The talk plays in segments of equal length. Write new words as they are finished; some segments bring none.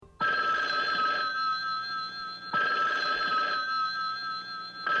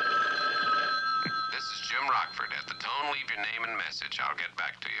Rockford. At the tone, leave your name and message. I'll get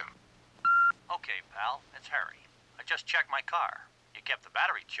back to you. Okay, pal, it's Harry. I just checked my car. You kept the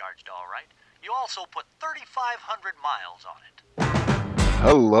battery charged all right. You also put 3,500 miles on it.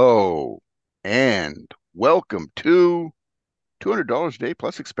 Hello, and welcome to $200 a day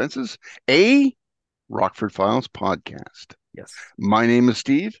plus expenses, a Rockford Files podcast. Yes. My name is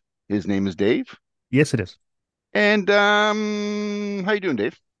Steve. His name is Dave. Yes, it is. And how you doing,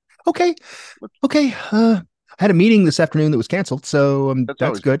 Dave? Okay. I had a meeting this afternoon that was canceled, so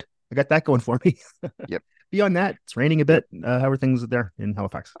that's good. I got that going for me. Yep. Beyond that, it's raining a bit. How are things there in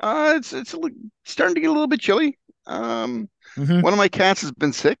Halifax? It's starting to get a little bit chilly. One of my cats has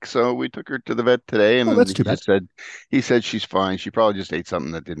been sick, so we took her to the vet today, and that's too bad. He said she's fine. She probably just ate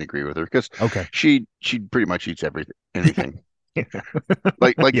something that didn't agree with her because she pretty much eats anything.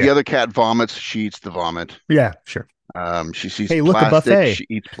 like the other cat vomits, she eats the vomit. Yeah, sure. She sees a plastic, buffet. she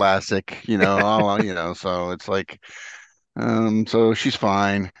eats plastic. So it's like, so she's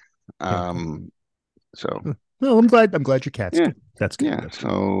fine. So. Well, I'm glad your cat's good. That's good. Yeah. That's good.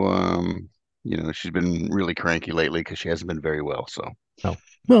 So, she's been really cranky lately because she hasn't been very well. So. Oh.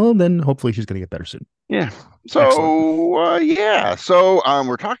 Well, then hopefully she's going to get better soon. Yeah. So, So,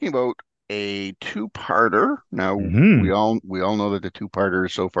 we're talking about a two-parter. Now, we all know that the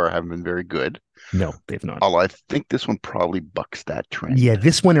two-parters so far haven't been very good. No, they've not. I think this one probably bucks that trend. Yeah,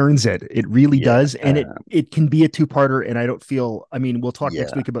 this one earns it. It really does. And it can be a two-parter, and I don't feel, we'll talk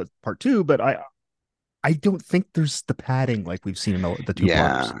next week about part two, but I don't think there's the padding like we've seen in the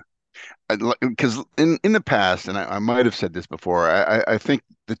two-parters. Because in the past, and I might have said this before, I think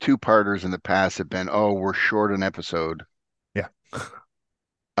the two-parters in the past have been, we're short an episode. Yeah.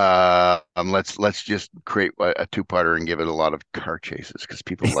 Let's just create a two-parter and give it a lot of car chases because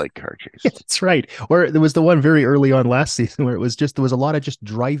people like car chases. That's right. Or there was the one very early on last season where there was a lot of just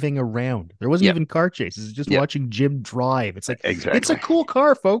driving around. There wasn't even car chases. It's just watching Jim drive. It's like, it's a cool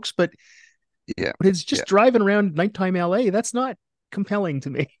car, folks, but it's just driving around nighttime LA. That's not compelling to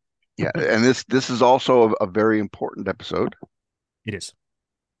me. Yeah, and this is also a very important episode. It is,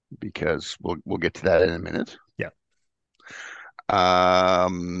 because we'll get to that in a minute. Yeah.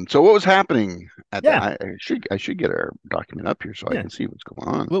 So what was happening at that? I should get our document up here so I can see what's going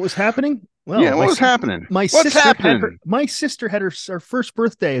on. What was happening? Well, what was happening? My sister had her first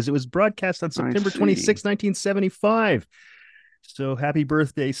birthday as it was broadcast on September 26, 1975. So happy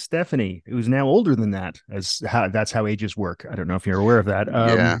birthday, Stephanie, who's now older than that, that's how ages work. I don't know if you're aware of that.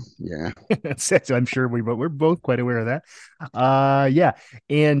 So I'm sure we're both quite aware of that.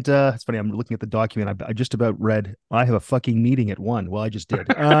 And it's funny. I'm looking at the document. I just about read, I have a fucking meeting at 1. Well, I just did.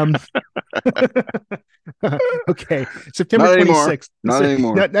 Okay. September 26th. Not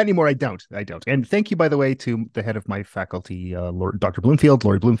anymore. Not anymore. I don't. And thank you, by the way, to the head of my faculty, Dr.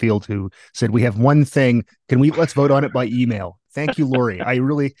 Lori Bloomfield, who said, we have one thing. Let's vote on it by email. Thank you, Lori.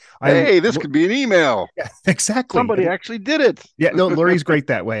 This could be an email. Yeah, exactly. Somebody actually did it. Yeah, no, Lori's great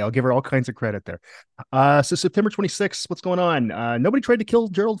that way. I'll give her all kinds of credit there. So September 26th, what's going on? Nobody tried to kill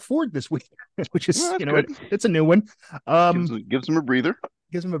Gerald Ford this week, which is, it's a new one. Gives him a breather.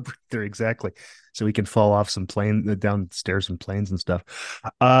 Gives him a breather, exactly. So he can fall off downstairs some planes and stuff.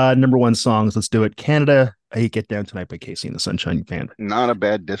 Number one songs, let's do it. Canada, I Get Down Tonight by Casey and the Sunshine Band. Not a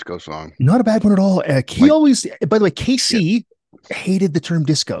bad disco song. Not a bad one at all. By the way, Casey hated the term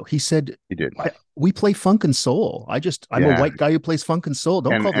disco. He said, he did. We play funk and soul. I'm a white guy who plays funk and soul.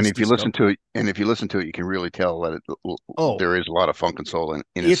 Don't call this if disco. you listen to it, you can really tell that there is a lot of funk and soul in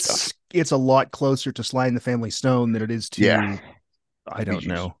its stuff. It's a lot closer to Sly and the Family Stone than it is to I don't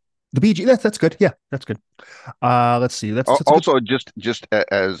know. The Bee Gees. That's good. Yeah, that's good. Let's see. That's also just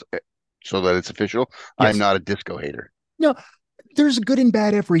as so that it's official. Yes. I'm not a disco hater. No, there's good and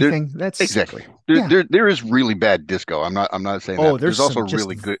bad everything. That's exactly. There is really bad disco. I'm not saying that. There's also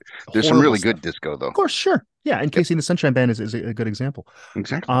really good. There's some really good disco though. Of course, sure. Yeah, and Casey and the Sunshine Band is a good example.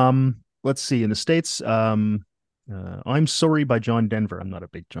 Exactly. Let's see. In the States, I'm Sorry by John Denver. I'm not a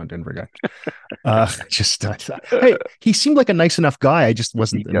big John Denver guy. Hey, he seemed like a nice enough guy. I just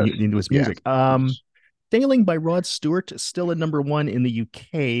wasn't into his music. Sailing by Rod Stewart, still at number 1 in the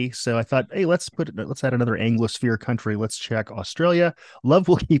UK. So I thought, hey, let's add another Anglosphere country. Let's check Australia. Love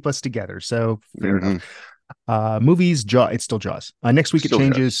Will Keep Us Together. So fair enough. Movies, Jaws. It's still Jaws. Next week it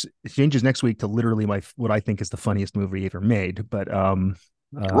changes. It changes next week to literally what I think is the funniest movie ever made. But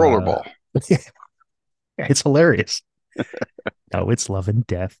Rollerball. It's hilarious. It's Love and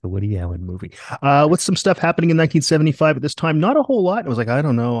Death, the Woody Allen movie. What's some stuff happening in 1975 at this time? Not a whole lot. I was like, I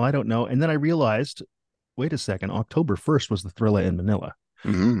don't know. And then I realized, wait a second, October 1st was the Thriller in Manila.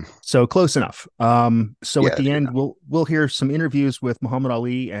 Mm-hmm. So close enough. So at Yeah, the end, yeah. we'll hear some interviews with Muhammad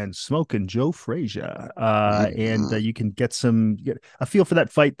Ali and Smokin' Joe Frazier, and you can get a feel for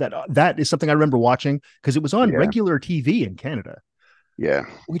that fight. That is something I remember watching because it was on Yeah. regular TV in Canada. Yeah.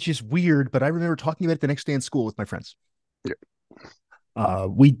 Which is weird, but I remember talking about it the next day in school with my friends. Yeah.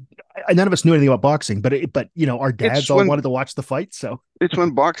 None of us knew anything about boxing, but our dads all wanted to watch the fight, so it's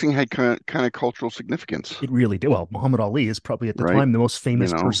when boxing had kind of cultural significance. it really did. Well, Muhammad Ali is probably at the right? time the most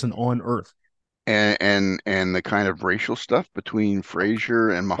famous person on earth, and the kind of racial stuff between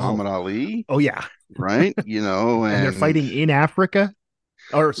Frazier and Muhammad Ali. Oh yeah, right. And they're fighting in Africa.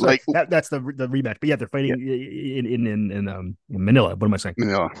 Or sorry, that's the rematch. But yeah, they're fighting in Manila. What am I saying?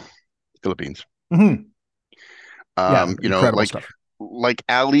 Manila, Philippines. Mm-hmm. Incredible stuff. Like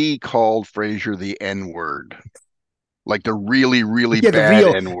Ali called Frazier the N-word. Like the really, really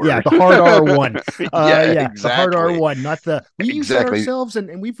bad N-word. Yeah, the hard R1. Exactly. The hard R1, not the we use it ourselves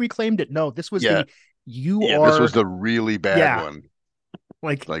and we've reclaimed it. No, this was this was the really bad one.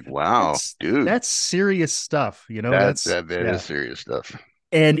 Like wow, dude. That's serious stuff, That is serious stuff.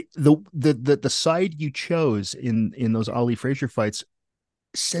 And the side you chose in those Ali Frazier fights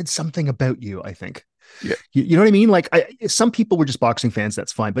said something about you, I think. Yeah. You know what I mean? Like some people were just boxing fans,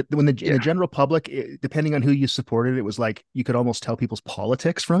 that's fine. But in the general public, depending on who you supported, it was like you could almost tell people's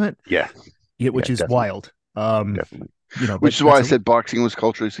politics from it. Yeah. Which is definitely. wild. Definitely. Which is why I said boxing was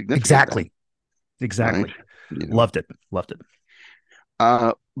culturally significant. Exactly. Right? Loved it.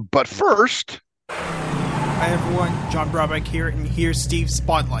 But first. Hi everyone, John Brabeck here, and here's Steve's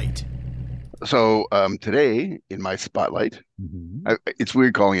Spotlight. So today in my spotlight, it's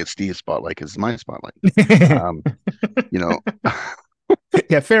weird calling it Steve's Spotlight because it's my spotlight.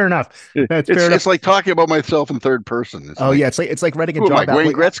 Yeah, fair enough. It's like talking about myself in third person. It's like writing a job.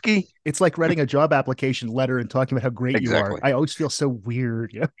 Wayne Gretzky. It's like writing a job application letter and talking about how great you are. I always feel so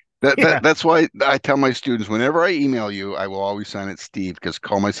weird. That's why I tell my students whenever I email you, I will always sign it Steve because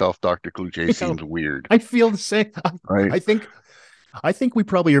call myself Dr. Kluche seems weird. I feel the same. Right. I think we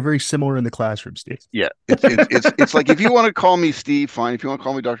probably are very similar in the classroom, Steve. Yeah, it's like if you want to call me Steve, fine. If you want to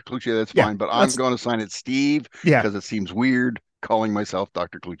call me Dr. Kluche, that's fine. But I'm going to sign it Steve because it seems weird calling myself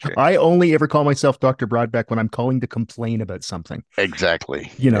Dr. Kluche. I only ever call myself Dr. Broadbeck when I'm calling to complain about something.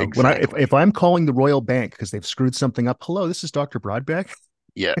 Exactly. When if I'm calling the Royal Bank because they've screwed something up. Hello, this is Dr. Broadbeck.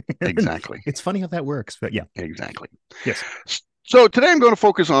 Yeah, exactly. It's funny how that works, but yeah, exactly. Yes. So today I'm going to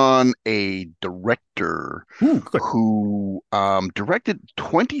focus on a director who directed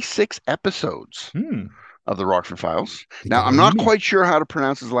 26 episodes of the Rockford Files. Now, I'm not quite sure how to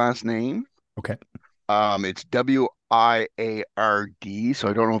pronounce his last name. Okay. It's Wiard, so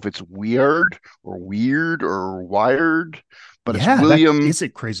I don't know if it's Weird or Wired, but it's William. It's a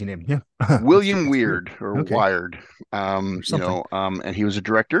crazy name, yeah. William Weird or Wired. And he was a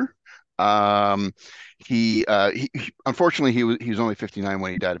director. He unfortunately he was only 59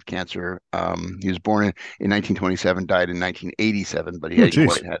 when he died of cancer. He was born in 1927, died in 1987, but he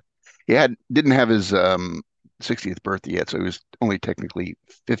didn't have his 60th birthday yet, so he was only technically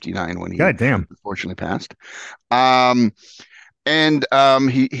 59 when he unfortunately passed.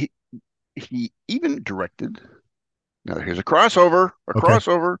 He even directed. Now here's a crossover.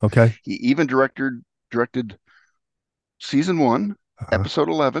 Crossover. Okay. He even directed season 1, episode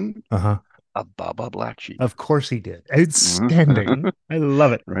 11. Of Baba Black Sheep. Of course he did. Outstanding. I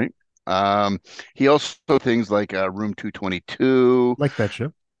love it. Right. He also things like Room 222. Like that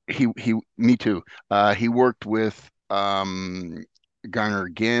show. Me too. He worked with Garner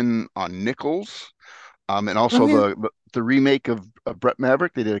Ginn on Nichols. And also the remake of Brett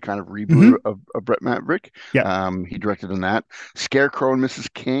Maverick. They did a kind of reboot of Brett Maverick. Yeah. He directed on that. Scarecrow and Mrs.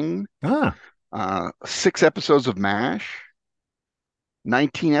 King. 6 episodes of MASH.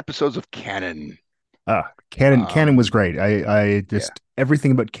 19 episodes of Cannon. Cannon was great. I just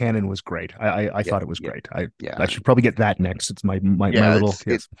everything about Cannon was great. I thought it was great. I should probably get that next. It's my little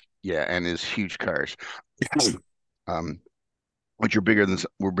and his huge cars. Which are bigger than some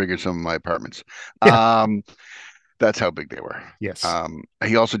of my apartments. Yeah. That's how big they were. Yes.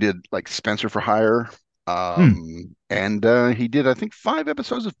 He also did like Spencer for Hire. And he did I think 5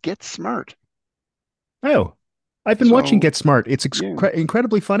 episodes of Get Smart. Oh. I've been watching Get Smart. It's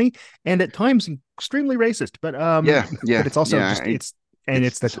incredibly funny and at times extremely racist, but but it's also it's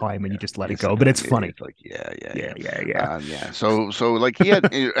the time when you just let it go. But it's funny. It's like So like he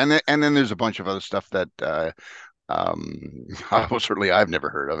had, and then there's a bunch of other stuff that certainly I've never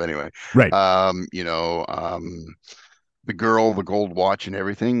heard of anyway. Right. The Girl, the Gold Watch, and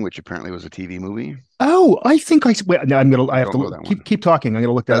Everything, which apparently was a TV movie. Oh, I think I have to keep talking. I'm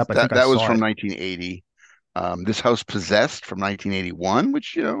gonna look that up. I think that was from 1980. This House Possessed from 1981,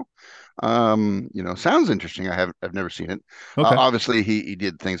 which sounds interesting. I've never seen it. Okay. Obviously, he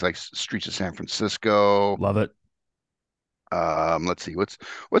did things like Streets of San Francisco. Love it. Let's see, what's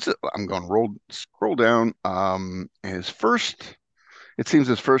it? I'm going to scroll down. It seems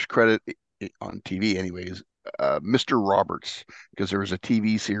his first credit on TV, anyways, Mr. Roberts, because there was a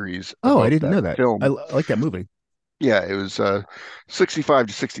TV series Oh, I about didn't that know that. film. I like that movie. Yeah, it was 65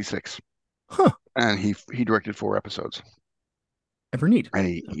 to 66, Huh. and he directed 4 episodes. Ever neat. And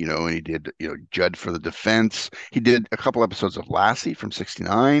he did, Judd for the Defense. He did a couple episodes of Lassie from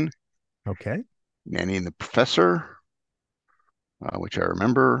 69, Okay. Nanny and the Professor, which I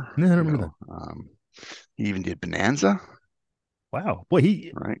remember. No, I don't remember He even did Bonanza. Wow.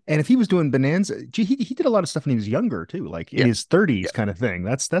 Boy, Right. and if he was doing Bonanza, gee, he did a lot of stuff when he was younger too, like in his 30s kind of thing.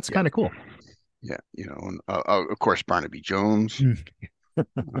 That's kind of cool. Yeah, and, of course, Barnaby Jones,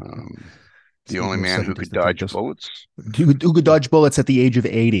 the only man who could dodge bullets. Who could dodge bullets at the age of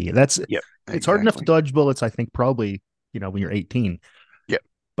 80. It's exactly. hard enough to dodge bullets, I think, probably, when you're 18. Yep.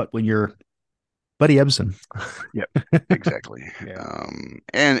 But when you're Buddy Ebsen. Yep, exactly.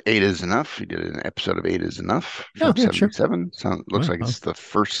 And 8 is Enough. He did an episode of 8 is Enough from 77. Sure. Looks like it's the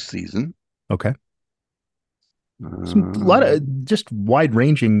first season. Okay. A lot of just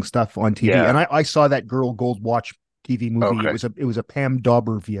wide-ranging stuff on TV. Yeah. And I saw that Girl Gold Watch TV movie. Okay. It was a Pam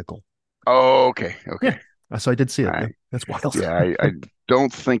Dauber vehicle. Oh, okay. Yeah. So I did see it. That's wild. Yeah, I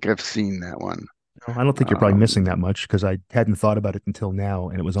don't think I've seen that one. No, I don't think you're probably missing that much, because I hadn't thought about it until now,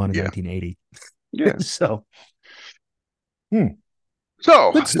 and it was on in 1980. Yeah. So good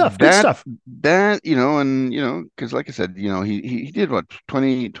stuff. That, because like I said, he did what,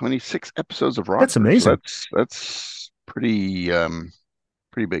 26 episodes of Rock. That's amazing. So that's pretty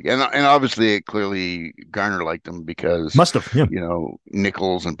big. And obviously it clearly Garner liked him because must have,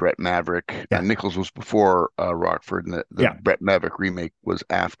 Nichols and Brett Maverick. Yeah. Nichols was before Rockford, and the Brett Maverick remake was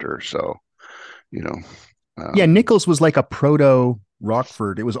after. So, Nichols was like a proto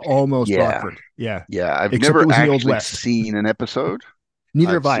Rockford. It was almost Rockford. Yeah. Yeah. I've never actually seen an episode.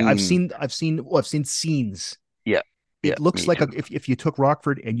 Neither have I. I've seen scenes. Yeah. It looks like if you took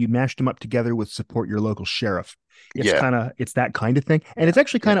Rockford and you mashed them up together with Support Your Local Sheriff. It's that kind of thing. And it's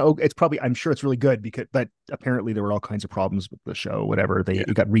actually kind of, it's probably, I'm sure it's really good, but apparently there were all kinds of problems with the show, whatever.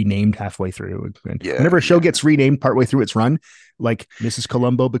 It got renamed halfway through. And whenever a show gets renamed partway through its run, like Mrs.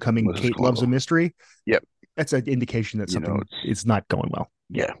 Columbo becoming Kate Loves a Mystery. Yep. That's an indication that something is not going well.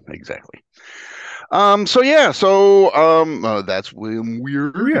 Yeah, exactly. That's William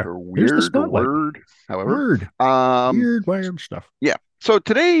Weird, or Weird Word, however. Weird stuff. Yeah. So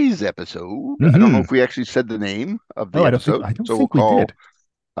today's episode, I don't know if we actually said the name of the episode. I don't think we did.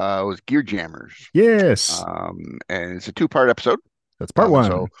 It was Gear Jammers. Yes. And it's a 2-part episode. That's part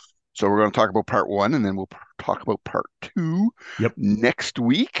 1. So we're going to talk about part 1, and then we'll talk about part 2. Yep. Next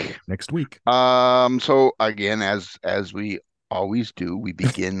week. So again, as we always do, we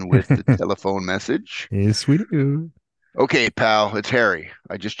begin with the telephone message. Yes, we do. Okay, pal, it's Harry.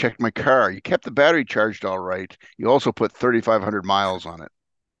 I just checked my car. You kept the battery charged all right. You also put 3,500 miles on it.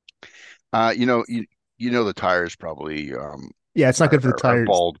 The tires probably it's not good for the tires. Are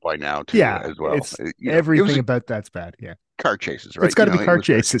bald by now too, as well. Everything about that's bad. Yeah. Car chases, right? It's got to be car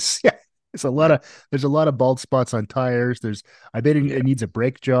chases. Yeah. There's a lot of bald spots on tires. I bet it needs a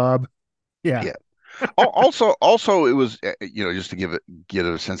brake job. Yeah. Yeah. Also, it was just to get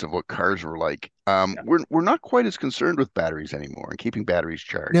a sense of what cars were like. We're not quite as concerned with batteries anymore and keeping batteries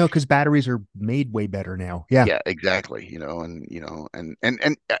charged. No, because batteries are made way better now. Yeah. Yeah, exactly.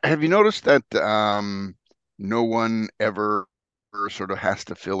 And have you noticed that no one ever sort of has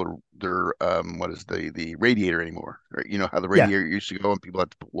to fill their the radiator anymore? Right? How the radiator used to go and people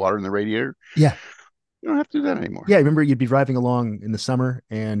had to put water in the radiator. Yeah. You don't have to do that anymore. Yeah, I remember you'd be driving along in the summer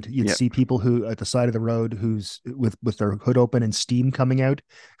and you'd see people who at the side of the road who's with their hood open and steam coming out.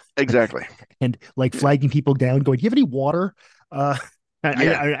 Exactly. And flagging people down, going, "Do you have any water?" And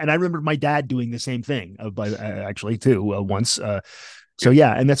I remember my dad doing the same thing, actually too, once. And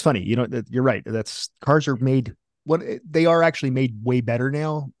that's funny. You're right. Cars are made. They are actually made way better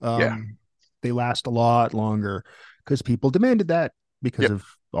now. They last a lot longer because people demanded that because of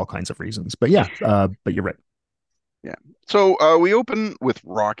all kinds of reasons. But but you're right. Yeah. So we open with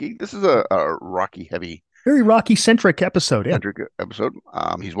Rocky. This is a Rocky heavy, very Rocky centric episode. Yeah.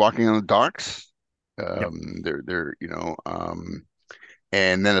 He's walking on the docks. And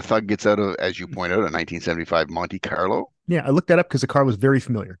then a thug gets out of, as you point out, a 1975 Monte Carlo. Yeah, I looked that up because the car was very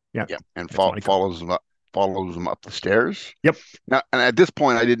familiar. Yeah. Yeah. And follows him up the stairs. Yep. Now, and at this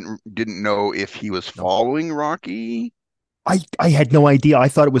point, I didn't know if he was following Rocky I had no idea. I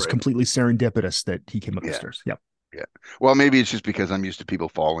thought it was Right. completely serendipitous that he came up the Yeah. stairs. Yep. Yeah. Well, maybe it's just because I'm used to people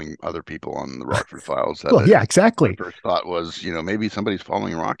following other people on the Rockford Files that Well, yeah, my exactly. first thought was, maybe somebody's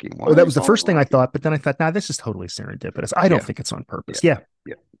following Rocky. Why Oh, are that they was the following first thing I Rocky? thought, but then I thought, nah, this is totally serendipitous. I don't Yeah. think it's on Yeah. purpose. Yeah.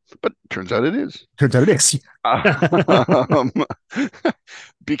 Yeah. But turns out it is. Turns out it is. Um,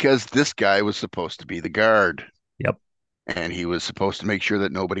 because this guy was supposed to be the guard. Yep. And he was supposed to make sure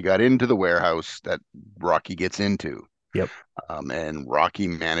that nobody got into the warehouse that Rocky gets into. Yep. And Rocky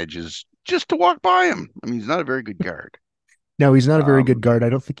manages just to walk by him. I mean, he's not a very good guard. No, he's not a very Um, good guard. I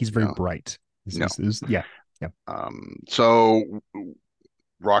don't think he's very no, bright. no. Yeah. Yeah. So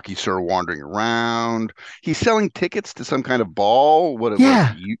Rocky's sort of wandering around. He's selling tickets to some kind of ball. What it was,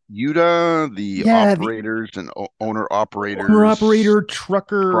 Yeah. Utah, the Yeah. operators and owner operators, Operator,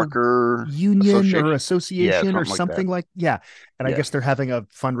 trucker union or Yeah, association or something like that. something like, yeah. And I Yeah. guess they're having a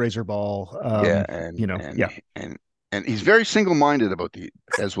fundraiser ball. Yeah, Yeah. and he's very single-minded about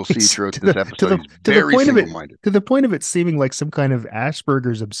as we'll see throughout to this the episode. He's to the very point of it single-minded. to the point of it seeming like some kind of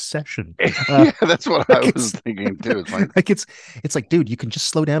Asperger's obsession. Yeah, that's what I like was thinking too. It's like, like it's like, dude, you can just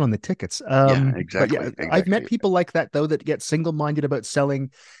slow down on the tickets. yeah, But exactly, yeah, exactly. I've met people like that though that get single-minded about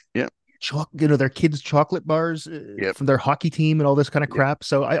selling Yeah. their kids chocolate bars Yep. from their hockey team and all this kind of Yep. crap.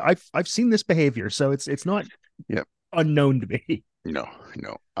 So I've seen this behavior. So it's not Yep. unknown to me. No.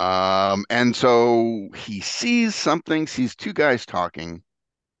 And so he sees two guys talking.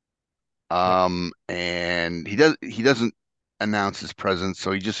 And he doesn't announce his presence,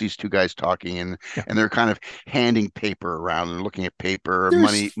 so he just sees two guys talking, and they're kind of handing paper around and looking at paper.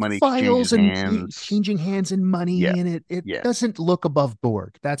 There's money files exchanges and hands. changing hands and money, Yeah. and it Yeah. doesn't look above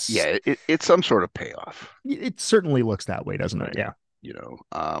board. That's It's some sort of payoff. it certainly looks that way, doesn't it? Right.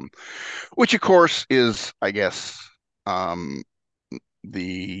 Yeah. Which of course is, I guess,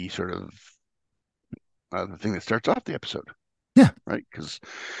 the sort of the thing that starts off the episode. Yeah. Right.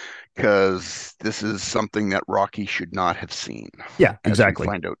 Because this is something that Rocky should not have seen. Yeah, as exactly.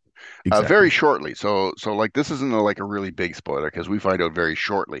 we find out Exactly. very shortly. So like this isn't like a really big spoiler because we find out very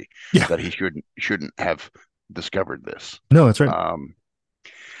shortly that he shouldn't have discovered this. No, that's right.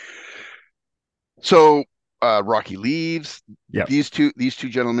 So Rocky leaves. Yeah. These two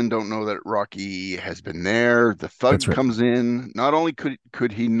gentlemen don't know that Rocky has been there. The thug comes in. Not only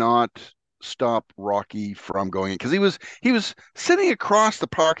could he not stop Rocky from going in, because he was sitting across the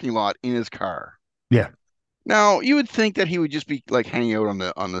parking lot in his car. Yeah. Now you would think that he would just be like hanging out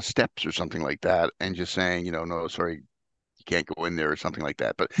on the steps or something like that and just saying, no, sorry, you can't go in there or something like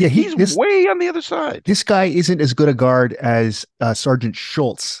that. But yeah, he's way on the other side. This guy isn't as good a guard as Sergeant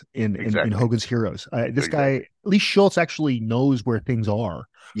Schultz in Hogan's Heroes. This guy, at least Schultz actually knows where things are.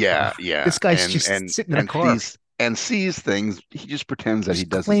 Yeah. This guy's just sitting in a car. Sees things. He just pretends that he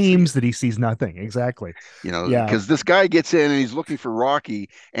doesn't. Claims that he sees nothing. Exactly. Because this guy gets in and he's looking for Rocky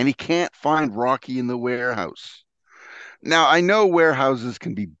and he can't find Rocky in the warehouse. Now I know warehouses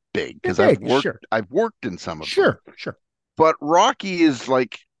can be big because I've worked in some of them. Sure. But Rocky is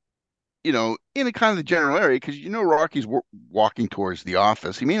like, in a kind of the general area because Rocky's walking towards the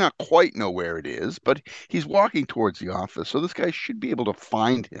office. He may not quite know where it is, but he's walking towards the office. So this guy should be able to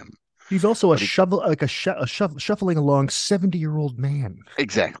find him. He's also shuffling along 70-year-old man.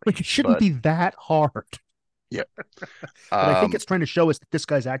 Exactly. Like it shouldn't be that hard. Yeah. But I think it's trying to show us that this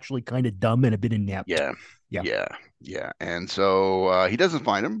guy's actually kind of dumb and a bit inept. Yeah. And so he doesn't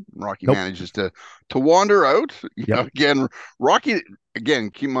find him. Rocky manages to wander out. Again, Rocky. Again,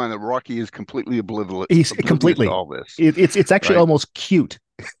 keep in mind that Rocky is completely oblivious. He's completely to all this. It's actually almost cute.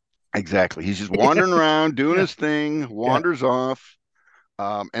 Exactly. He's just wandering around, doing his thing. Wanders off.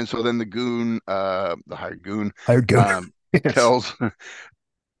 And so then the goon, the hired goon,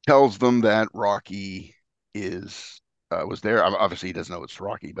 tells them that Rocky was there. Obviously, he doesn't know it's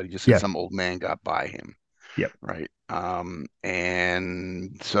Rocky, but he just said some old man got by him. Yep. Right.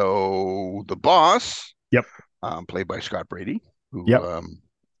 And so the boss, played by Scott Brady, who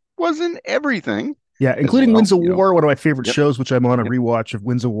was in everything. Yeah, including Winds of War, one of my favorite shows, which I'm on a rewatch of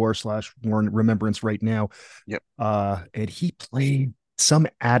Winds of War / War Remembrance right now. Yep. And he played some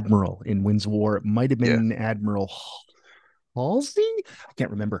admiral in Winds of War. It might have been Admiral Halsey. I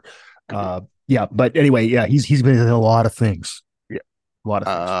can't remember. But anyway, he's been in a lot of things. Yeah, a lot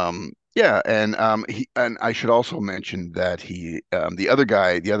of things. And I should also mention that he, the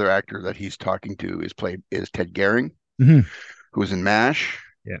other actor that he's talking to is Ted Gehring, who is in MASH.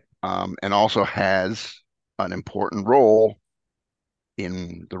 Yeah. And also has an important role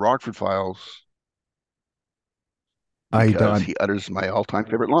in the Rockford Files. Because he utters my all-time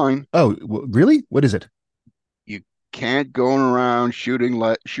favorite line. Oh, really? What is it? can't go around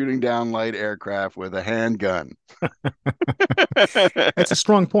shooting down light aircraft with a handgun. That's a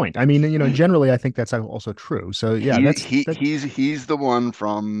strong point. I mean, generally, I think that's also true. So yeah, he's the one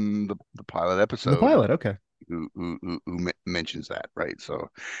from the pilot the episode pilot. Okay, who mentions that, right? So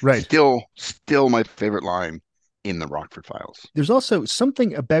right. still my favorite line in the Rockford Files. There's also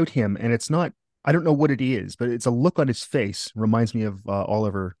something about him, and it's not. I don't know what it is, but it's a look on his face. Reminds me of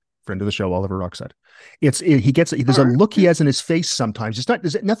Oliver, friend of the show, Oliver Rockside. There's a look he has in his face sometimes.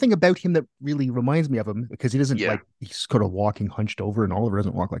 There's nothing about him that really reminds me of him, because he doesn't he's kind of walking hunched over, and Oliver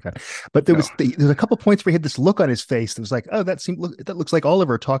doesn't walk like that. But there's a couple points where he had this look on his face that was like, oh, that looks like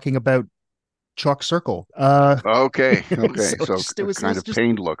Oliver talking about Chalk Circle. Okay. So it was kind of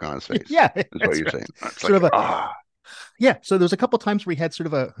pained look on his face. Yeah, is what you're saying. It's sort like, of yeah. So there's a couple times where he had sort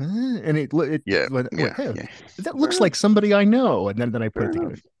of a, and it went, hey, that looks like somebody I know, and then I put it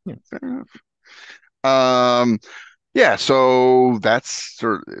together. Yeah. Fair enough. Yeah. So that's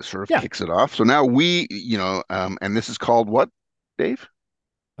sort of kicks it off. So now we, and this is called what, Dave?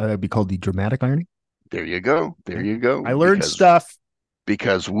 It'd be called the dramatic irony. There you go. I learned stuff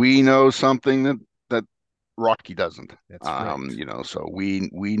because we know something that Rocky doesn't. That's right. So we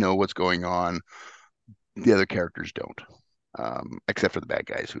know what's going on. The other characters don't, except for the bad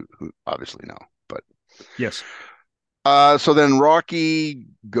guys who obviously know. But yes. So then Rocky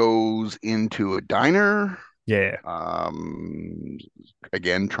goes into a diner. Yeah.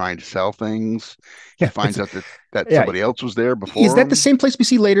 Again, trying to sell things. He finds out that somebody else was there before. Is that the same place we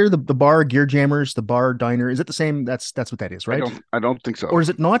see later? The bar, Gear Jammers, the bar diner. Is it the same? That's what that is, right? I don't think so. Or is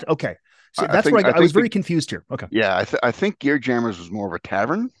it not? Okay. So that's where I was very confused here. Okay. Yeah, I think Gear Jammers was more of a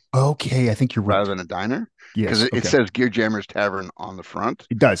tavern. Okay, I think you're right. Rather than a diner. Yes, because it says Gear Jammers Tavern on the front.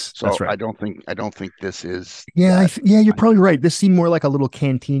 It does. So that's right. I don't think this is. Yeah, you're probably right. This seemed more like a little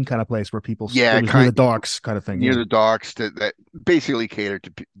canteen kind of place where people. Yeah, near the docks kind of thing. Near the docks that basically cater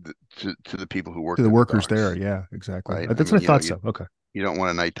to the people who work. To the workers there. Yeah, exactly. Right? That's what I thought. So okay. You don't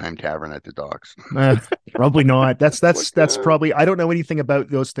want a nighttime tavern at the docks. Probably not. That's probably. I don't know anything about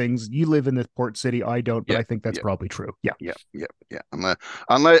those things. You live in the port city. I don't, but I think that's probably true. Yeah. Yeah.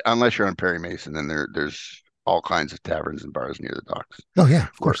 Unless you're on Perry Mason, then there's all kinds of taverns and bars near the docks. Oh yeah,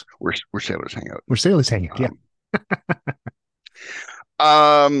 of course. Where sailors hang out. Where sailors hang out. Yeah.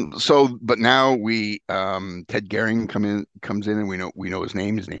 So, but now Ted Gehring comes in, and we know his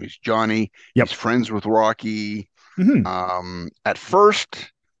name. His name is Johnny. Yep. He's friends with Rocky. Mm-hmm. At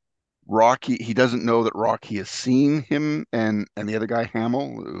first, Rocky, he doesn't know that Rocky has seen him and the other guy,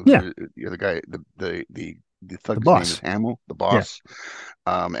 Hamill. Yeah. The other guy, the thug's name is Hamill, the boss.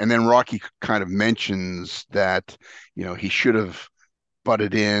 Yeah. And then Rocky kind of mentions that, he should have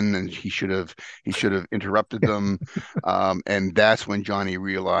butted in and he should have interrupted them. And that's when Johnny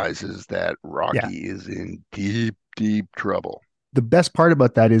realizes that Rocky is in deep, deep trouble. The best part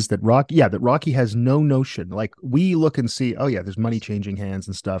about that is that Rocky has no notion. Like, we look and see, oh yeah, there's money changing hands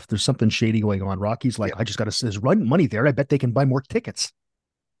and stuff. There's something shady going on. Rocky's like, I just got to, there's money there. I bet they can buy more tickets.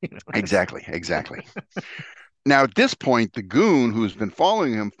 Exactly. Now, at this point, the goon who's been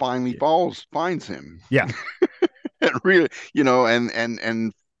following him finally finds him. Yeah. And really,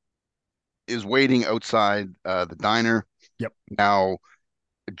 and is waiting outside the diner. Yep. Now,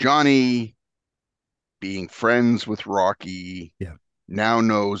 Johnny, being friends with Rocky, now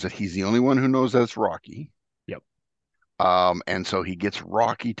knows that he's the only one who knows that's Rocky. Yep. And so he gets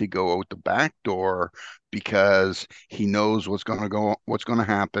Rocky to go out the back door because he knows what's going to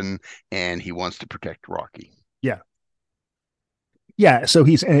happen, and he wants to protect Rocky. Yeah, so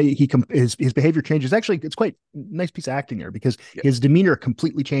his behavior changes. Actually, it's quite a nice piece of acting there, because his demeanor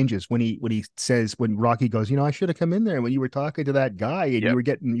completely changes when Rocky goes, I should have come in there when you were talking to that guy and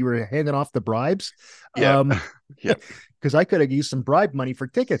you were handing off the bribes. Because I could have used some bribe money for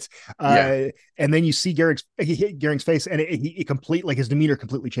tickets. And then you see Gehring's face, and he complete, like, his demeanor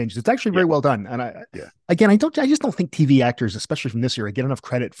completely changes. It's actually very well done. And I just don't think TV actors, especially from this era, get enough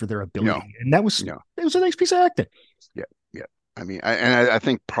credit for their ability. No. And it was a nice piece of acting. Yeah. I mean, I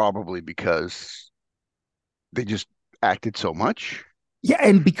think probably because they just acted so much. Yeah,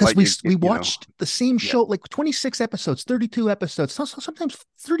 and because we watched the same show, like 26 episodes, 32 episodes, sometimes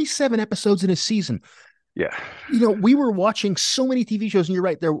 37 episodes in a season. Yeah. We were watching so many TV shows, and you're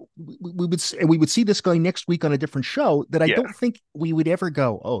right there. We would see this guy next week on a different show that I don't think we would ever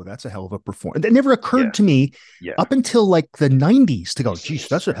go, oh, that's a hell of a performance. That never occurred to me up until like the 90s to go, geez,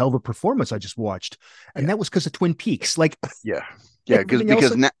 that's a hell of a performance I just watched. And that was because of Twin Peaks. Like,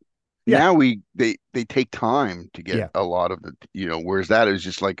 because now they take time to get a lot of the, whereas that is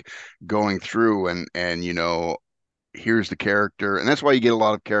just like going through and here's the character, and that's why you get a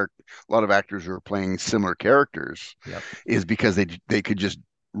lot of actors who are playing similar characters, Yep. is because they could just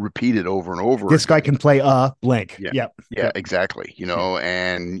repeat it over and over This again. guy can play blank. Yeah. Yep. Yeah, Yep. exactly.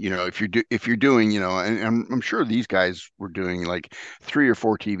 And if you're doing, and I'm sure these guys were doing like 3 or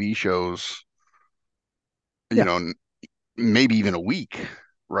 4 TV shows, Yeah. maybe even a week,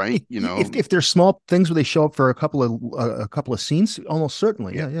 right? If there's small things where they show up for a couple of scenes, almost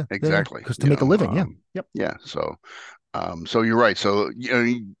certainly. Yeah. Exactly. Because to make a living. Yep. Yeah. So you're right. So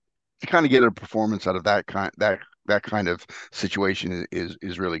you kind of get a performance out of that kind of situation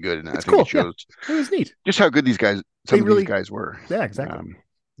is really good, and I think cool. it shows It was neat just how good these guys were. Yeah, exactly.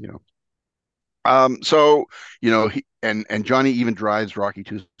 So and Johnny even drives Rocky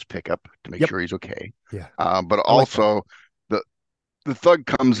to his pickup to make sure he's okay. Yeah. But also the thug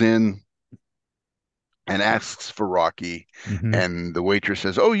comes in and asks for Rocky, and the waitress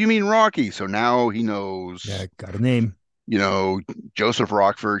says, "Oh, you mean Rocky?" So now he knows. Yeah, got a name. Joseph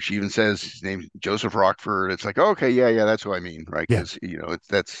Rockford. She even says his name, Joseph Rockford. It's like, okay, yeah, that's who I mean, right? Because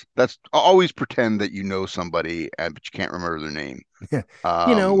that's always pretend that you know somebody, but you can't remember their name. Yeah.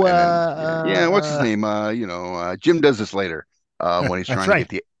 What's his name? Jim does this later when he's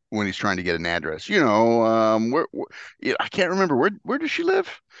trying to get an address. I can't remember where does she live?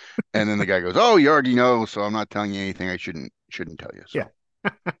 And then the guy goes, "Oh, you already know, so I'm not telling you anything I shouldn't tell you." So,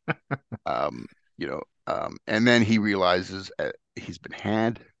 and then he realizes he's been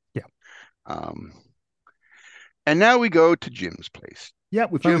had. Yeah. And now we go to Jim's place. Yeah,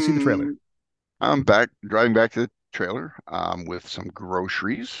 we finally see the trailer. I'm driving back to the trailer with some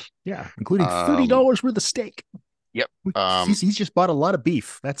groceries. Yeah, including $30 worth of steak. Yep. He's just bought a lot of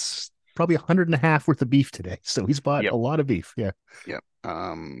beef. That's probably $150 worth of beef today. So he's bought a lot of beef. Yeah. Yep.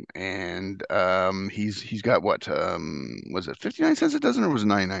 And he's got what was it 59 cents a dozen, or was it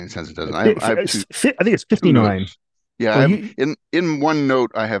 99 cents a dozen? I have two, I think it's 59. Yeah, in one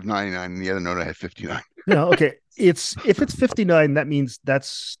note I have 99, and the other note I have 59. Okay. If it's 59, that means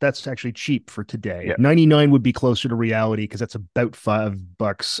that's actually cheap for today. Yeah. 99 would be closer to reality because that's about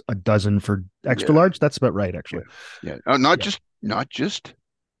 $5 a dozen for extra large. That's about right, actually. Yeah. Oh, not just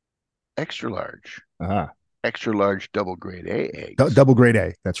extra large. Extra large double grade A eggs. Double grade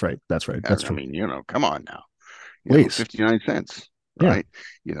A. That's right. That's true. I mean, come on now. Please. 59 cents. Right.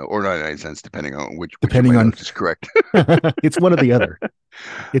 Or 99 cents, depending on which is correct. It's one or the other.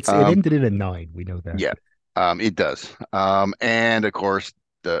 It ended in a 9. We know that. Yeah. It does. And of course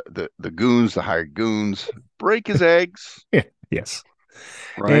the goons, the hired goons, break his eggs. Yeah. Yes.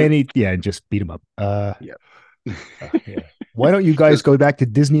 Right. And just beat him up. Why don't you guys go back to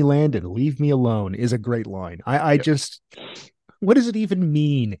Disneyland and leave me alone is a great line. I just, what does it even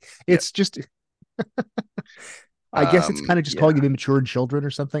mean? It's just, I guess it's kind of just calling them immature children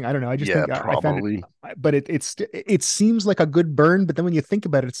or something. I don't know. I just think probably. But it seems like a good burn. But then when you think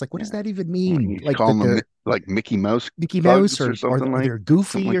about it, it's like, what does that even mean? Like call them like Mickey Mouse or something or they're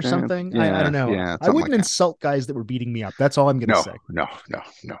goofy or something. Yeah, I don't know. Yeah, I wouldn't insult guys that were beating me up. That's all I'm going to say. No.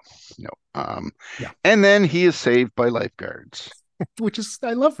 And then he is saved by lifeguards, which is,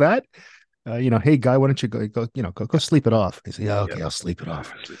 I love that. Hey guy, why don't you go sleep it off? He said, yeah, okay, I'll sleep it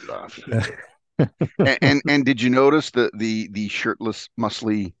off. Sleep it off. and did you notice the shirtless,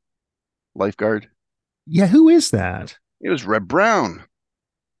 muscly lifeguard? Yeah, who is that? It was Reb Brown.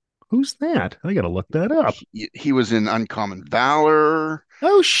 Who's that? I gotta look that up. He was in Uncommon Valor.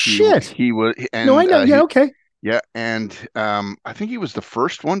 Oh shit! He was. And, no, I know. Okay. Yeah, and I think he was the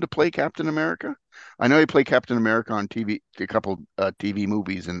first one to play Captain America. I know he played Captain America on TV, a couple TV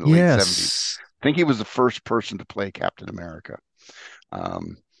movies in the late 70s. I think he was the first person to play Captain America.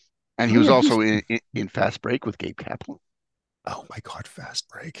 And he was also in Fast Break with Gabe Kaplan. Oh my God, Fast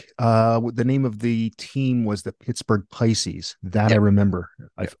Break. The name of the team was the Pittsburgh Pisces. That I remember.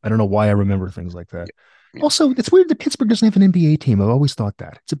 I don't know why I remember things like that. Yeah. Also, it's weird that Pittsburgh doesn't have an NBA team. I've always thought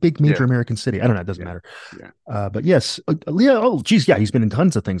that. It's a big major American city. I don't know. It doesn't matter. Yeah. But yes. He's been in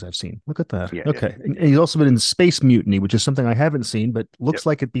tons of things I've seen. Look at that. Yeah, okay. Yeah. And he's also been in Space Mutiny, which is something I haven't seen, but looks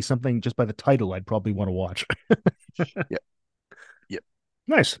like it'd be something just by the title I'd probably want to watch. Yep.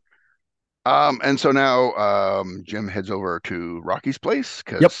 Nice. And so now Jim heads over to Rocky's place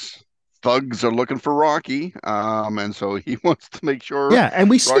because thugs are looking for Rocky. And so he wants to make sure. Yeah, and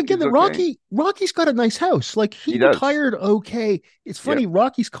we see again that Rocky's got a nice house. Like he retired okay. It's funny,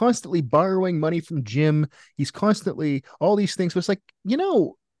 Rocky's constantly borrowing money from Jim. He's constantly all these things, but it's like,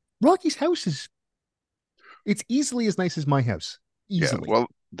 Rocky's house it's easily as nice as my house. Easily. Yeah, well,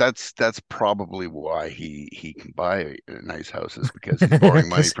 that's probably why he can buy nice houses, because he's borrowing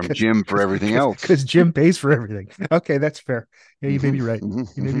money from Jim for everything else. Because Jim pays for everything. Okay, that's fair. Yeah, you may be right.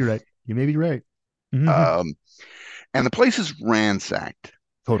 You may be right. You may be right. Mm-hmm. and the place is ransacked.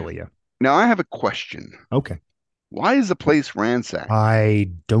 Totally, yeah. Now I have a question. Okay. Why is the place ransacked?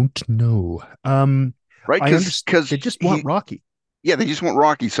 I don't know. Right? I understand. Because They just want Rocky. Yeah, they just want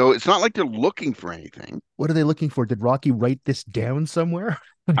Rocky. So it's not like they're looking for anything. What are they looking for? Did Rocky write this down somewhere?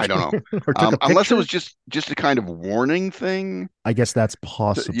 I don't know. Or took a unless it picture? was just a kind of warning thing. I guess that's Yeah,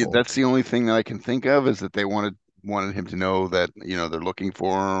 possible. that's the only thing that I can think of, is that they wanted him to know that, they're looking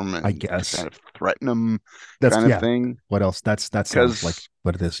for him, I and to guess. kind of threaten him, That's kind of yeah. thing. What else? That sounds like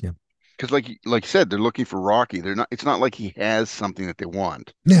what it is. Yeah. Because like you said, they're looking for Rocky. They're not. It's not like he has something that they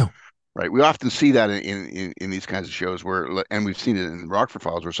want. No. Right. We often see that in these kinds of shows and we've seen it in Rockford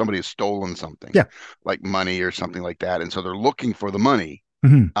Files, where somebody has stolen something, Yeah. like money or something like that, and so they're looking for the money.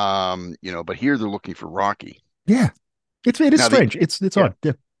 Mm-hmm. But here they're looking for Rocky. Yeah. It is strange. It's yeah. odd.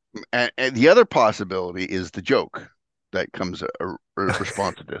 Yeah. And the other possibility is the joke that comes a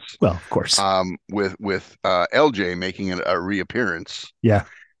response to this. Well, of course. With LJ making a reappearance. Yeah.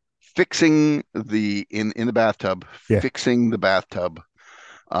 Fixing in the bathtub, Yeah. fixing the bathtub.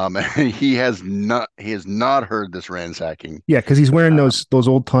 And he has not heard this ransacking. Yeah, because he's wearing those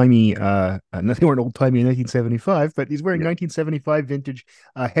old timey. They weren't old timey in 1975, but he's wearing 1975 vintage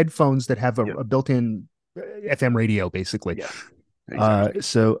headphones that have a built-in FM radio, basically. Yeah, exactly.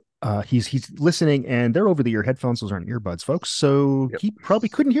 So he's listening, and they're over-the-ear headphones. Those aren't earbuds, folks. So he probably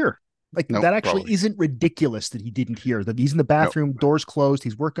couldn't hear. Like that actually isn't ridiculous that he didn't hear. That he's in the bathroom, doors closed.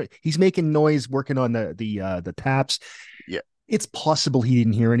 He's making noise, working on the taps. Yeah. It's possible he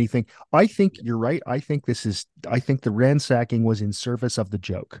didn't hear anything. I think you're right. I think the ransacking was in service of the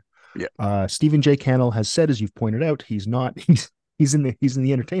joke. Yeah. Stephen J. Cannell has said, as you've pointed out, he's in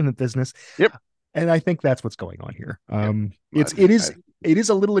the entertainment business. Yep. And I think that's what's going on here. It is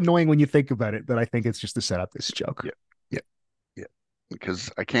a little annoying when you think about it, but I think it's just to set up this joke. Yeah.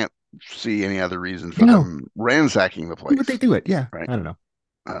 Because I can't see any other reason for them ransacking the place. Would they do it? Yeah. Right. I don't know.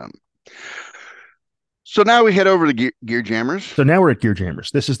 So now we head over to Gear Jammers. So now we're at Gear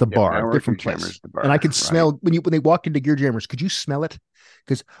Jammers. This is the bar, different place. Jammers, the bar, and I could smell when they walked into Gear Jammers. Could you smell it?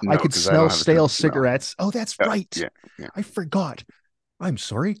 Because I could smell stale cigarettes. Oh, that's right. Yeah. I forgot. I'm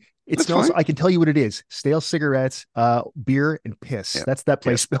sorry. That's smells. Fine. I can tell you what it is: stale cigarettes, beer, and piss. Yeah. That's that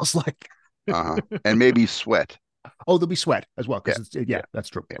place smells like. And maybe sweat. Oh, there'll be sweat as well. Because that's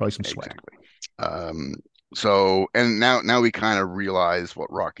true. Probably some sweat. Exactly. So, and now we kind of realize what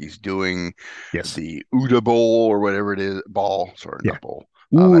Rocky's doing. Yes. The Uda Bowl or whatever it is, ball. Sorry, not bowl.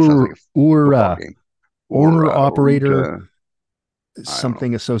 Owner operator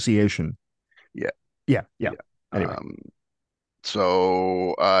something association. Yeah. Anyway.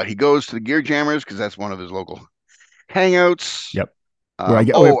 So he goes to the Gear Jammers because that's one of his local hangouts. Yep.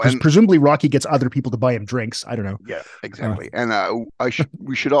 Presumably Rocky gets other people to buy him drinks. I don't know. Yeah, exactly. And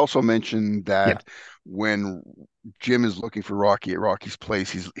we should also mention that when Jim is looking for Rocky at Rocky's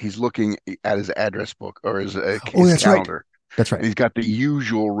place, he's looking at his address book or his calendar. Right. That's right. And he's got the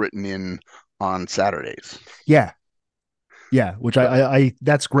usual written in on Saturdays. Yeah. Yeah, which I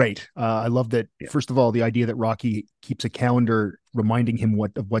that's great. I love that. Yeah. First of all, the idea that Rocky keeps a calendar reminding him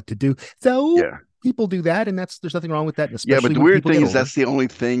what to do. So people do that, and there's nothing wrong with that. But the weird thing is that's the only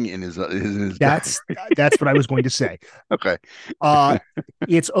thing in his that's what I was going to say. Okay.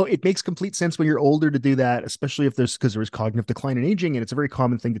 It makes complete sense when you're older to do that, especially if because there is cognitive decline and aging, and it's a very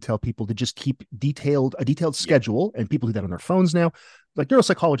common thing to tell people to just keep a detailed schedule, and people do that on their phones now. Like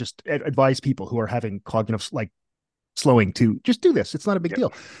neuropsychologists advise people who are having cognitive slowing to just do this. It's not a big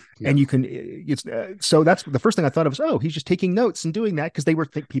deal. And you can, so that's the first thing I thought of was, he's just taking notes and doing that because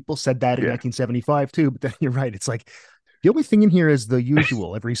people said that in 1975 too. But then you're right. It's like the only thing in here is the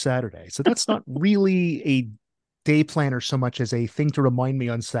usual every Saturday. So that's not really a day planner so much as a thing to remind me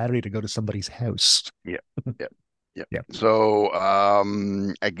on Saturday to go to somebody's house. Yeah. So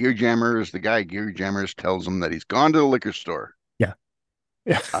at Gear Jammers, the guy at Gear Jammers tells him that he's gone to the liquor store. Yeah.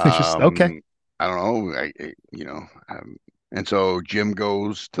 Okay. I don't know. And so Jim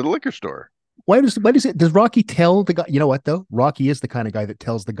goes to the liquor store. Does Rocky tell the guy? You know what though? Rocky is the kind of guy that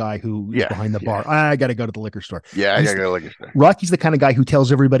tells the guy who is behind the bar, I got to go to the liquor store. Yeah, I got to go to the liquor store. Rocky's the kind of guy who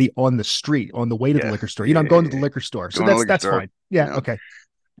tells everybody on the street on the way to the liquor store. I'm going to the liquor store. So that's fine. Yeah. Okay.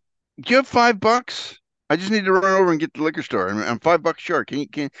 Do you have $5? I just need to run over and get to the liquor store. I'm $5 short.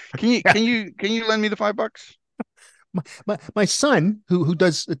 Can you lend me the $5? My son, who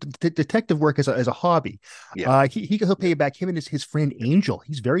does detective work as a hobby, he'll pay you back. Him and his friend Angel.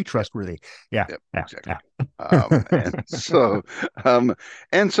 He's very trustworthy. Yeah, exactly.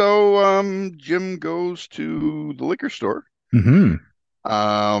 And so Jim goes to the liquor store.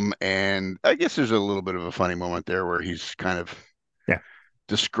 Mm-hmm. And I guess there's a little bit of a funny moment there where he's kind of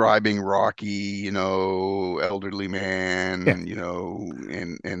describing Rocky, elderly Yeah. man,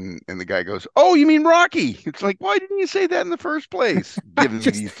 and the guy goes, "Oh, you mean Rocky?" It's like, why didn't you say that in the first place? Giving me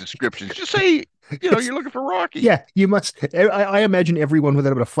Just these descriptions, just say, it's you're looking for Rocky. yeah, you must. I imagine everyone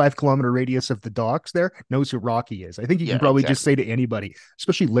within about a 5 kilometer radius of the docks there knows who Rocky is. I think you can Yeah, probably just exactly. say to anybody,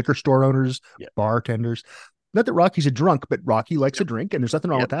 especially liquor store owners, Yeah. bartenders, not that Rocky's a drunk, but Rocky likes a drink, and there's nothing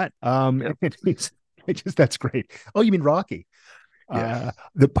wrong Yep. with that. Yep. That's great. Oh, you mean Rocky? Yeah.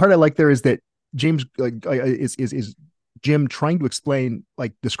 The part I like there is that James is Jim trying to explain,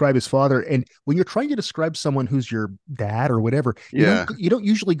 like, describe his father, and when you're trying to describe someone who's your dad or whatever, Yeah. you don't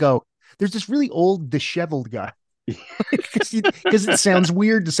usually go, "There's this really old, disheveled guy," because it sounds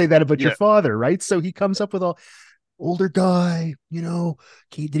weird to say that about your Yeah. father, right? So he comes up with all older guy,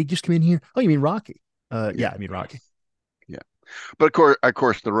 Okay, did he just come in here? Oh, you mean Rocky? Yeah. Yeah, I mean Rocky. Yeah. But of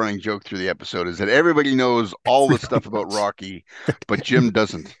course, the running joke through the episode is that everybody knows all the stuff Everybody about knows. Rocky, but Jim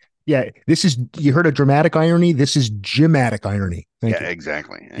doesn't. Yeah, you heard a dramatic irony. This is Jimatic irony. Thank Yeah, you.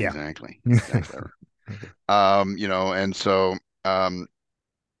 exactly. Yeah. Exactly. And so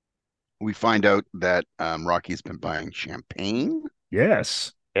we find out that Rocky's been buying champagne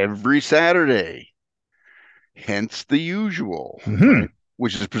Yes. every Saturday, hence the usual, Hmm. right?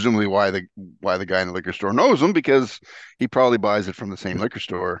 Which is presumably why the guy in the liquor store knows him, because he probably buys it from the same liquor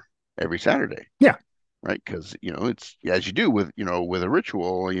store every Saturday. Yeah. Right, because it's as you do with a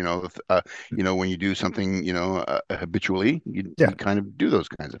ritual, when you do something, habitually, Yeah. you kind of do those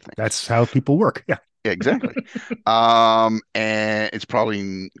kinds of things. That's how people work. Yeah. Yeah, exactly. And it's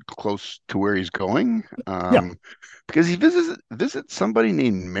probably close to where he's going, Yeah. because he visits somebody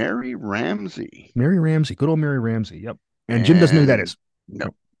named Mary Ramsey, Mary Ramsey, good old Mary Ramsey. Yep. And Jim doesn't know who that and is. no,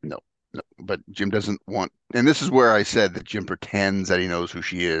 Nope. no, no, but Jim doesn't want, and this is where I said that Jim pretends that he knows who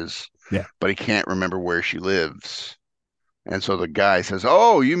she is, Yeah. but he can't remember where she lives. And so the guy says,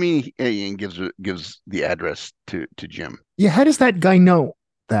 "Oh, you mean," and gives the address to Jim. Yeah. How does that guy know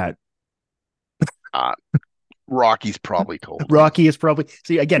that? Uh, Rocky's probably told him. Rocky is probably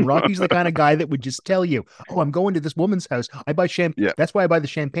see again. Rocky's the kind of guy that would just tell you, "Oh, I'm going to this woman's house. I buy champagne. Yeah, That's why I buy the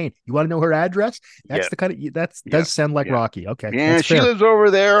champagne. You want to know her address? That's yeah, the kind of that yeah, does sound like yeah, Rocky. Okay, yeah. that's She fair. lives over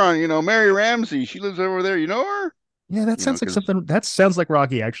there on, Mary Ramsey. She lives over there. You know her? Yeah, that sounds like Because something. That sounds like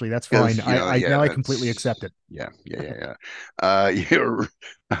Rocky. Actually, that's fine. I yeah, now I completely accept that's it. yeah, yeah, yeah,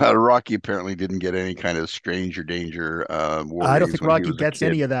 yeah. Rocky apparently didn't get any kind of stranger danger I don't warnings think when he Rocky was a gets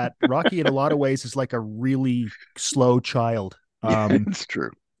any kid. of that. Rocky, in a lot of ways, is like a really slow child. Yeah, it's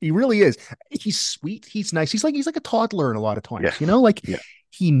true. He really is. He's sweet. He's nice. He's like a toddler in a lot of Yeah, times. Like yeah,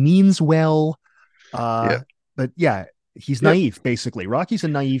 he means well. yeah, But yeah, he's yep, naive. Basically, Rocky's a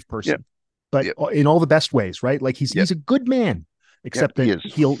naive yep, person, but yep, in all the best ways, right? Like he's yep, he's a good man, yep. except He that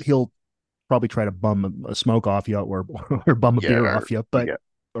is. he'll probably try to bum a smoke off you or bum a Yeah, beer off you, but yeah,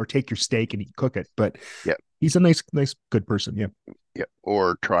 or take your steak and cook it. But yeah, he's a nice, good person. Yeah. yeah.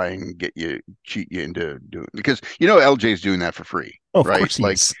 Or try and cheat you into doing, because LJ's doing that for free, Oh, of right? course he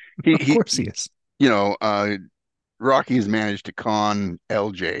Like is. he Of he, course he is. you know, uh, Rocky has managed to con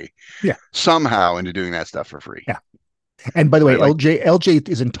LJ Yeah. somehow into doing that stuff for free, Yeah. And by the way, right? Like, LJ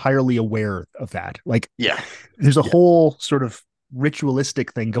is entirely aware of that. Like yeah, there's a yeah, whole sort of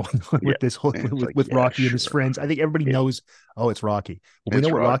ritualistic thing going on yeah. with this whole And it's like, with yeah, Rocky and his sure, friends. I think everybody yeah, knows, oh, it's Rocky. Well, we know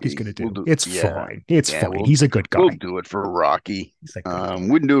it's what Rocky's Rocky. going to We'll do. do, It's yeah, fine. It's yeah. fine. He's a good We'll guy. do it for Rocky. He's a good guy.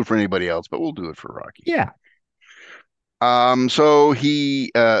 Wouldn't do it for anybody else, but we'll do it for Rocky. Yeah. So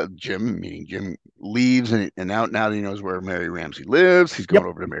Jim leaves, and now that he knows where Mary Ramsey lives, he's going Yep.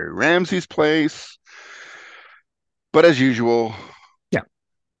 over to Mary Ramsey's place. But as usual, Yeah.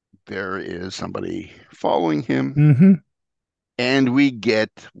 there is somebody following him, Mm-hmm. and we get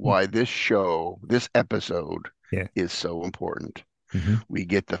why this episode Yeah. is so important. Mm-hmm. We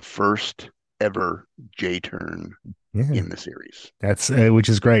get the first ever J turn Yeah. in the series. That's which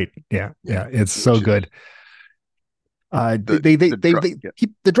is great. Yeah. Yeah, It's so which is good. the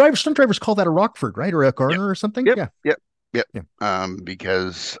The stunt drivers call that a Rockford, right? Or a Yep, Garner or something. yep, Yeah. yep, yep. Yeah.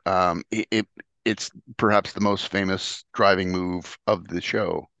 Because it's perhaps the most famous driving move of the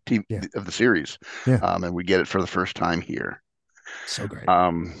show, Yeah. of the series. Yeah. And we get it for the first time here. So great.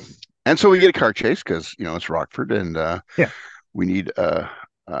 And so we get a car chase because it's Rockford, and Yeah. we need a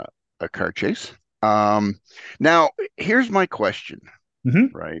car chase. Now here's my question,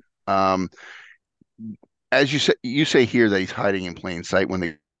 Mm-hmm. right? As you say here that he's hiding in plain sight when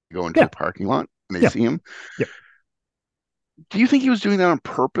they go into Yeah. a parking lot and they Yeah. see him. Yeah. Do you think he was doing that on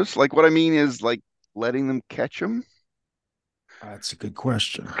purpose? Like, what I mean is, like, letting them catch him? That's a good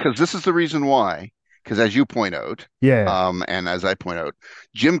question. Because this is the reason why. Because as you point out, Yeah. and as I point out,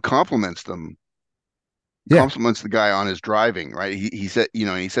 Jim compliments them Yeah. compliments the guy on his driving, right? He said,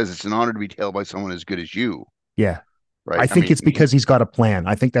 he says it's an honor to be tailed by someone as good as you, Yeah. right? I I think mean, it's because he's got a plan.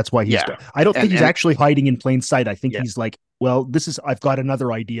 I think that's why he's. yeah, I don't think and he's actually hiding in plain sight. I think yeah, he's like, well, I've got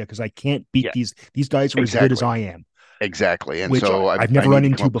another idea because I can't beat yeah, these guys are as good as exactly, I am, exactly. And which so I've I never need run to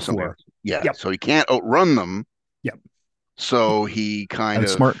come into up with something before. else. Yeah, Yep. so he can't outrun them. Yep. So he kind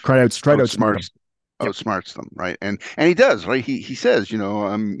of Try to outsmart him. Yep. outsmarts them, right? And he does, right? He says,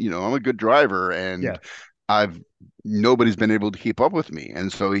 I'm a good driver, and Yeah. I've nobody's been able to keep up with me. And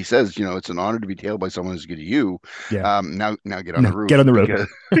so he says, it's an honor to be tailed by someone as good as you. Yeah. Now get on No, the roof get on the roof.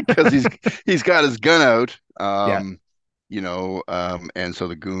 because he's got his gun out. Yeah. And so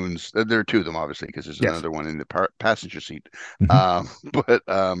the goons, there are two of them, obviously, because there's Yes. another one in the passenger seat. Mm-hmm.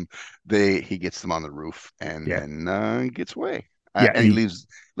 But he gets them on the roof and Yeah. then gets away. Yeah. And he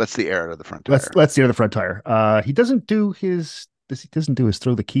lets the air out of the front tire. Let's the other front tire. He doesn't do his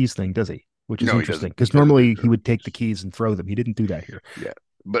throw the keys thing, does he? Which is No, he interesting doesn't. because normally he would take the keys and throw them. He didn't do that here. Yeah,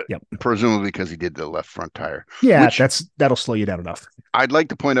 but Yep. presumably because he did the left front tire. Yeah, which that'll slow you down enough. I'd like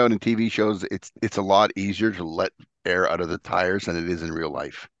to point out in TV shows, it's a lot easier to let air out of the tires than it is in real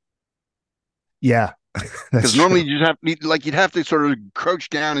life. Yeah, Because normally you just you'd have to sort of crouch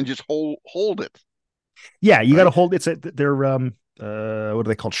down and just hold it. Yeah, you right? got to hold. They're what are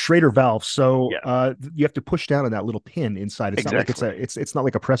they called? Schrader valves. So you have to push down on that little pin inside. It's exactly. not like it's not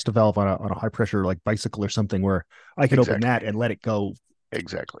like a Presta valve on a high pressure like bicycle or something where I can open that and let it go.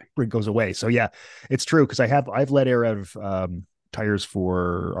 Exactly. It goes away. So yeah, it's true because I've let air out of tires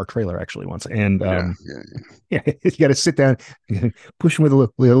for our trailer actually once, and you got to sit down, push them with a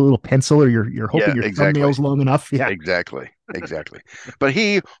little pencil, or you're hoping your thumbnail's long enough. Yeah, exactly. But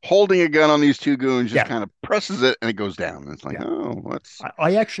he holding a gun on these two goons just kind of presses it and it goes down. And it's like, what's?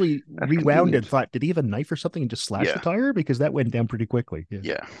 I actually rewound and thought, did he have a knife or something and just slash the tire because that went down pretty quickly.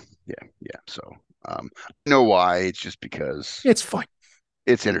 Yeah. So I know why. It's just because it's fun.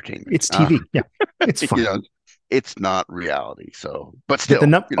 It's entertainment. It's TV. Yeah, it's fun. It's not reality. So, but still,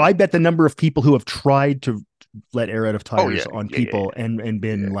 I bet the number of people who have tried to let air out of tires on people and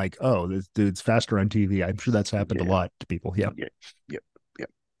been like, oh, this dude's faster on TV. I'm sure that's happened a lot to people. Yeah. Yep.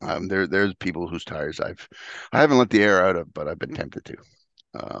 There's people whose tires I haven't let the air out of, but I've been tempted to.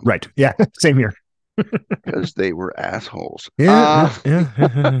 Right. Yeah. Same here. Because they were assholes. Yeah.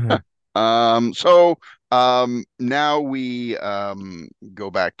 So now we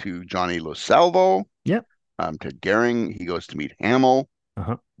go back to Johnny LoSalvo. Yep. Ted Gehring. He goes to meet Hamill.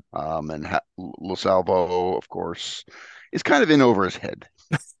 Uh-huh. And LoSalvo, of course, is kind of in over his head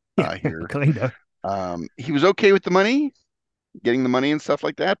here. Kind of. He was okay with the money, getting the money and stuff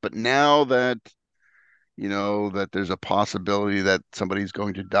like that, but now that that there's a possibility that somebody's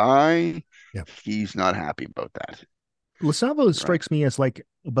going to die, he's not happy about that. LoSalvo strikes me as like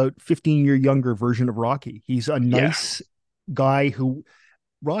about 15-year younger version of Rocky. He's a nice guy who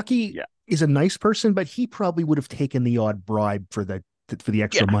Rocky is a nice person, but he probably would have taken the odd bribe for the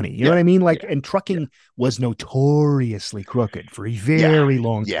extra money. You know what I mean? Like, and trucking was notoriously crooked for a very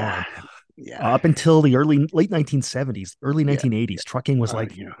long time. Up until the late 1970s, early 1980s, trucking was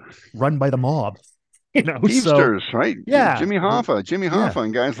like run by the mob. Teamsters, right? Yeah, Jimmy Hoffa,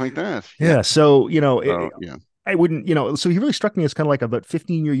 and guys like that. Yeah, so I wouldn't, so he really struck me as kind of like about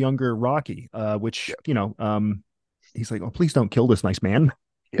 15-year younger Rocky, which he's like, oh, please don't kill this nice man,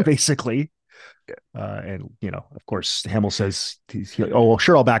 basically. And of course, Hamill says, "Oh, well,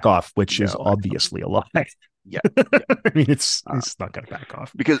 sure, I'll back off," which is obviously a lie. I mean, it's not going to back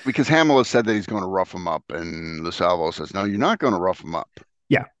off because Hamill has said that he's going to rough him up, and LoSalvo says, "No, you're not going to rough him up."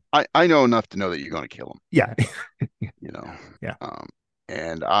 Yeah, I know enough to know that you're going to kill him. Yeah,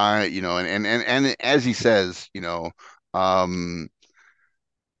 and and as he says,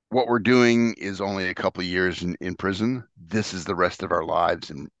 what we're doing is only a couple of years in prison. This is the rest of our lives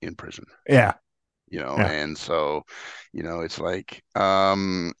in prison. Yeah. And so, it's like,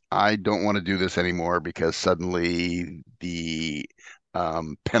 I don't want to do this anymore because suddenly the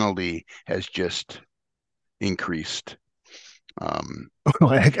penalty has just increased.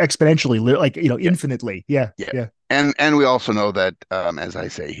 Exponentially, like, infinitely. Yeah. And we also know that, as I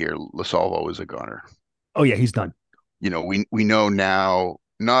say here, LoSalvo is a goner. Oh yeah, he's done. We know now.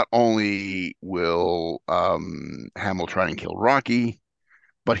 Not only will Hamill try and kill Rocky,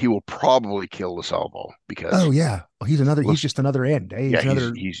 but he will probably kill LoSalvo because he's just another end.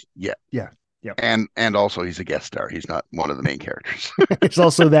 He's and also he's a guest star. He's not one of the main characters. It's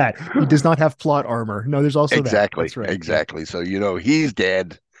also that he does not have plot armor. No, there's also exactly that. That's right. Exactly. So he's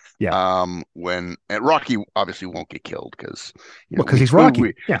dead. Yeah. When and Rocky obviously won't get killed because Well, because he's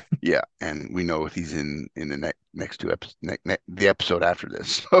Rocky. Yeah. Yeah, and we know if he's in the next two episodes, the episode after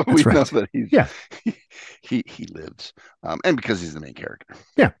this, so That's we know right. that Yeah. he lives, and because he's the main character.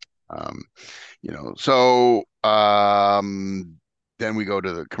 Yeah. Um, so then we go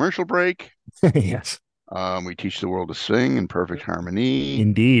to the commercial break. Yes. We teach the world to sing in perfect harmony.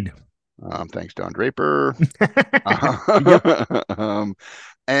 Indeed. Thanks, Don Draper. Yep.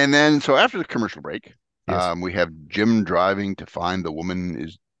 And then, so after the commercial break, Yes. we have Jim driving to find the woman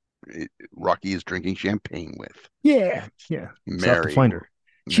Rocky is drinking champagne with. Yeah. Yeah. So I have to Mary. find her.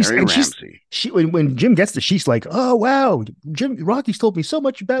 Mary Ramsey. When Jim gets there, she's like, "Oh wow, Rocky's told me so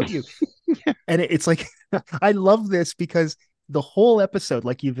much about you," and it's like, I love this because the whole episode,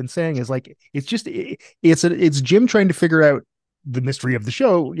 like you've been saying, is like it's Jim trying to figure out the mystery of the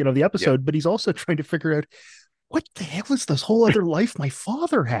show, the episode, but he's also trying to figure out what the hell is this whole other life my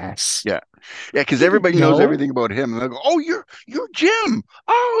father has. Yeah, because everybody knows everything about him, and they go, "Oh, you're Jim.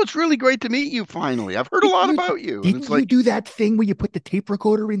 Oh, it's really great to meet you. Finally, I've heard a lot about you." And Didn't you do that thing where you put the tape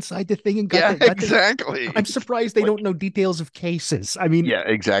recorder inside the thing and got exactly. I'm surprised they don't know details of cases. I mean, yeah,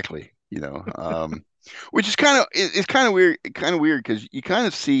 exactly. Which is kind of weird. Kind of weird because you kind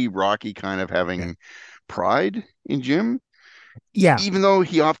of see Rocky kind of having pride in Jim. Yeah. Even though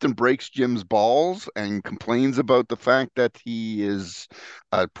he often breaks Jim's balls and complains about the fact that he is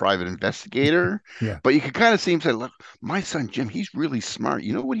a private investigator. Yeah. But you can kind of see him say, look, my son Jim, he's really smart.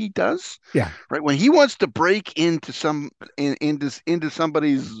 You know what he does? Yeah. Right. When he wants to break into into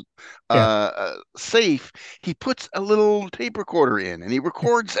somebody's safe, he puts a little tape recorder in and he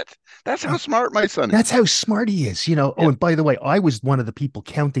records it. That's how smart my son is. That's how smart he is, Yeah. Oh, and by the way, I was one of the people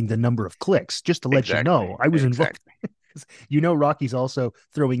counting the number of clicks, just to let you know. I was involved. Rocky's also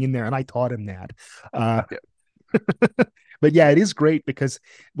throwing in there, and I taught him that. But yeah, it is great because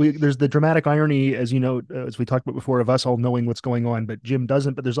there's the dramatic irony, as as we talked about before, of us all knowing what's going on, but Jim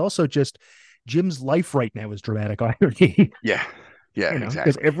doesn't. But there's also just Jim's life right now is dramatic irony. Yeah, exactly.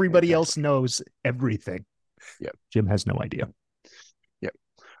 Because everybody else knows everything. Yeah, Jim has no idea. Yeah.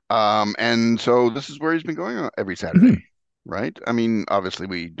 And so this is where he's been going on every Saturday, right? I mean, obviously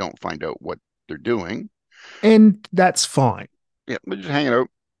we don't find out what they're doing. And that's fine. Yeah, we're just hanging out.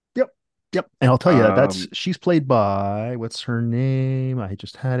 Yep. And I'll tell you, she's played by, what's her name? I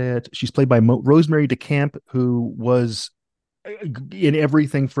just had it. She's played by Rosemary DeCamp, who was in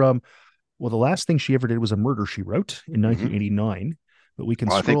everything from, the last thing she ever did was A Murder, She Wrote in 1989. But we can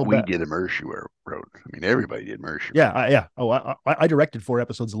scroll I think we back. did A Murder, She Wrote. I mean, everybody did Murder, She Wrote. Yeah. Oh, I directed 4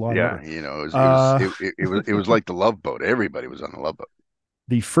 episodes along. Yeah, it was like The Love Boat. Everybody was on The Love Boat.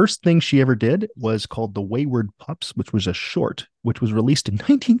 The first thing she ever did was called The Wayward Pups, which was a short, which was released in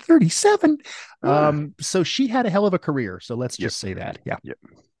 1937. So she had a hell of a career. So let's just say that. Yeah.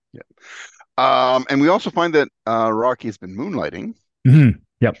 And we also find that Rocky has been moonlighting. Mm-hmm.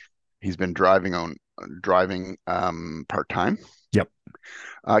 Yep. He's been driving part-time. Yep.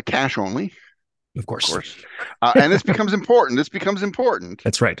 Cash only. Of course. And this becomes important.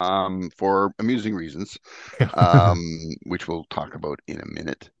 That's right. For amusing reasons, which we'll talk about in a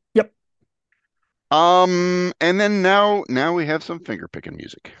minute. Yep. And then now we have some finger picking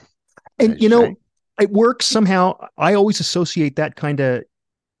music. And it works somehow. I always associate that kind of,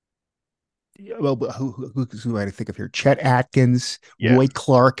 who do I think of here? Chet Atkins, Roy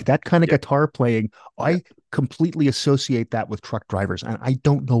Clark, that kind of guitar playing. I completely associate that with truck drivers, and I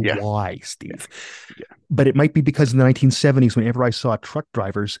don't know why, Steve. But it might be because in the 1970s, whenever I saw truck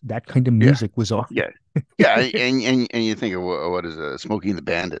drivers, that kind of music was on. And you think of what is Smokey and the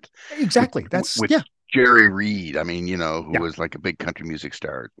Bandit? Exactly. With Jerry Reed. I mean, who was like a big country music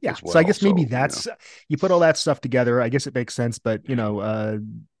star. Yeah. As well. So I guess maybe that's you put all that stuff together. I guess it makes sense, but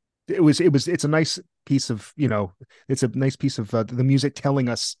it's a nice piece of it's a nice piece of the music telling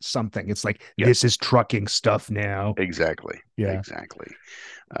us something. It's like this is trucking stuff now. Exactly.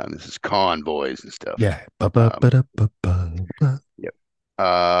 This is convoys and stuff.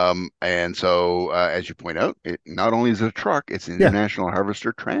 And so as you point out, it not only is it a truck, it's an International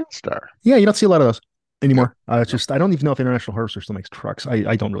Harvester Transstar. Yeah, you don't see a lot of those anymore. It's just I don't even know if International Harvester still makes trucks.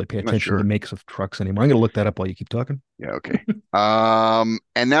 I don't really pay attention to the makes of trucks anymore. I'm going to look that up while you keep talking. Yeah, okay.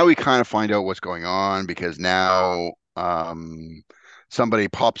 And now we kind of find out what's going on because now somebody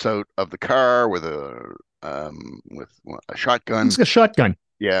pops out of the car with a shotgun. It's a shotgun.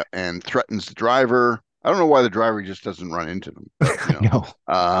 Yeah, and threatens the driver. I don't know why the driver just doesn't run into them. But, No.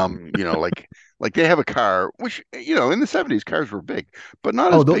 Like they have a car, which in the 70s cars were big, but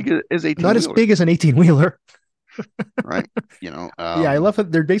not as big as 18. Not as big as an 18-wheeler. right? Yeah, I love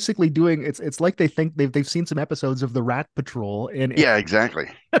it. They're basically doing it's like they think they've seen some episodes of the Rat Patrol, and yeah, exactly.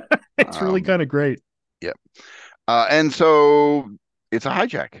 it's really Um, kind of great. yeah. And so it's a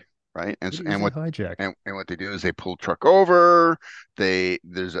hijack, right? It is a What hijack. and what they do is they pull the truck over.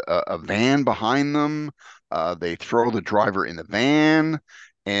 There's a van behind them. They throw the driver in the van,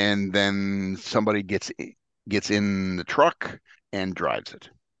 and then somebody gets in the truck and drives it.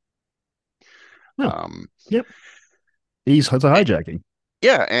 No, Um, yep, it's a hijacking.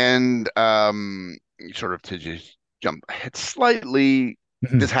 yeah, and sort of to just jump ahead slightly,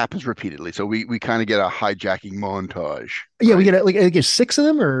 Mhm. this happens repeatedly. So we kind of get a hijacking montage, Yeah, we right? get like I guess six of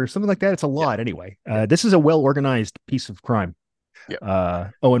them or something like that. It's a Yeah, lot anyway. yeah, This is a well organized piece of crime.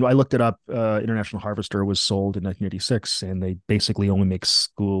 yeah. Oh, and I looked it up. International Harvester was sold in 1986, and they basically only make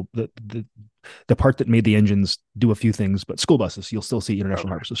the part that made the engines do a few things, but school buses. You'll still see International Okay,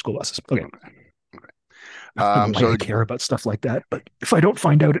 Harvester school buses. Okay. okay, okay. I don't know why So I care about stuff like that, but if I don't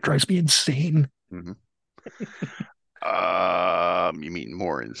find out, it drives me insane. mhm. You mean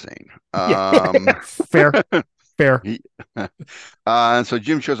more insane? Yeah, fair, fair. He, so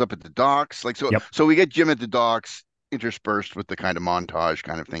Jim shows up at the docks, like so. Yep. So we get Jim at the docks, interspersed with the kind of montage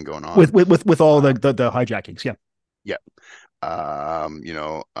kind of thing going on. With all Uh, the hijackings. Yeah. yeah. Um, you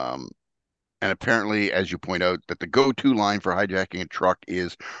know, um, and apparently, as you point out, that the go-to line for hijacking a truck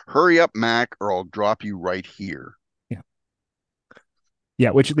is "Hurry up, Mac, or I'll drop you right here." Yeah.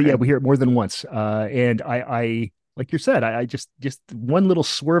 Yeah. Which Okay. we hear it more than once. And I like you said, I just one little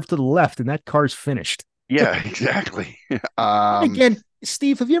swerve to the left, and that car's finished. Yeah, exactly. And again,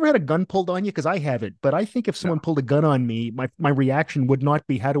 Steve, have you ever had a gun pulled on you? Because I haven't, but I think if No, someone pulled a gun on me, my reaction would not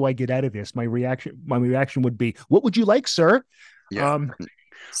be, "How do I get out of this?" My reaction would be, "What would you like, sir?" yeah. Um, I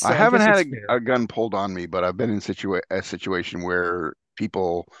so I haven't guess had it's fair. a gun pulled on me, but I've been in a situation where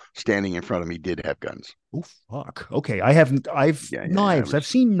people standing in front of me did have guns. Oh fuck. Okay, I haven't. I've Yeah, yeah, yeah. It knives. I've was,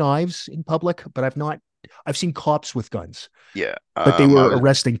 seen knives in public, but I've not. I've seen cops with guns, yeah. but they were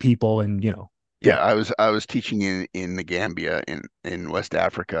arresting people, and Yeah, yeah. I was teaching in the Gambia in West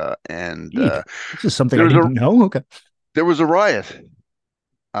Africa, and Gee, this is something there I was a didn't know. Okay. there was a riot.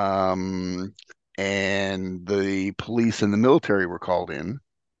 Um, and the police and the military were called in.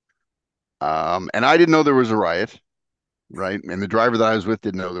 And I didn't know there was a riot, right? And the driver that I was with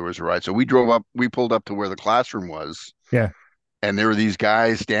didn't know there was a riot. So we pulled up to where the classroom was, Yeah. and there were these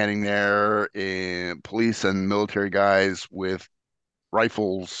guys standing there, police and military guys with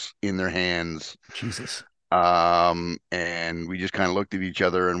rifles in their hands. Jesus. And we just kind of looked at each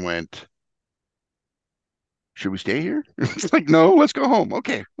other and went, should we stay here? It's like, no, let's go home.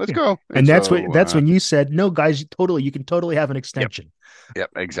 Okay, let's Yeah. go. And And so, that's when you said, "No, guys, you can totally have an yep, extension." yep,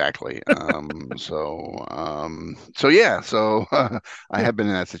 exactly. So yeah, so I Yeah. have been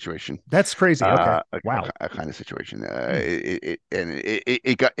in that situation, That's crazy. Okay. a, Wow. a kind of situation. Hmm.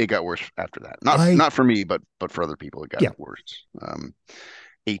 It got worse after that. I Not for me, but for other people, it got Yeah. worse.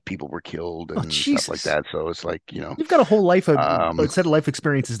 8 people were killed Oh, and stuff like Jesus. that. So it's like, You've got a whole um, set of life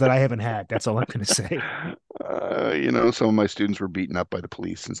experiences that I haven't had. That's all I'm going to say. some of my students were beaten up by the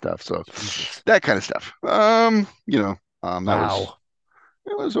police and stuff. So Jesus. that kind of stuff. That was Wow.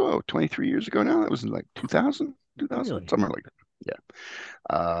 it was 23 years ago now. That was in like 2000, Really? somewhere like that.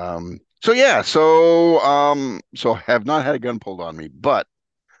 Yeah. So yeah, so have not had a gun pulled on me, but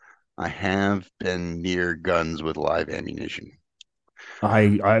I have been near guns with live ammunition.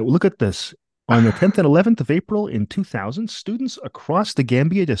 I look at this. On the 10th and 11th of April in 2000, students across the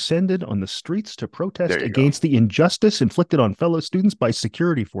Gambia descended on the streets to protest There you go. against the injustice inflicted on fellow students by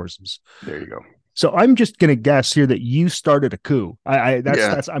security forces. There you go. So I'm just going to guess here that you started a coup. Yeah.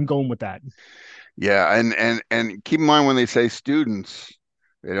 That's I'm going with that. Yeah, and keep in mind when they say students,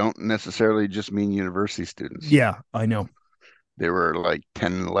 they don't necessarily just mean university students. Yeah, I know. They were like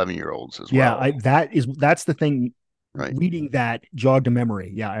 10 and 11-year-olds as Yeah, well, that's the thing. right? Reading that jogged a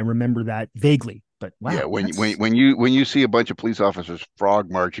memory. Yeah, I remember that vaguely. But Yeah, wow, that's when you see a bunch of police officers frog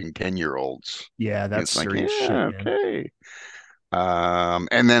marching 10-year-olds, yeah, that's it's like, serious shit, yeah, man. okay.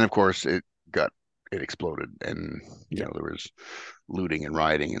 And then of course it exploded, and Yeah, there was looting and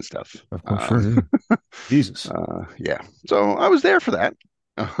rioting and stuff. of course, sure. Yeah. Jesus, Yeah. So I was there for that.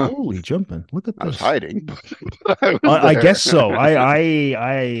 I holy jumping! Look at was this. hiding, but I was I there. guess so.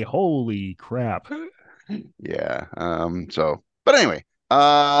 Holy crap. Yeah. But anyway,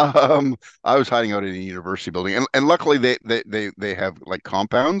 I was hiding out in a university building, and luckily they have like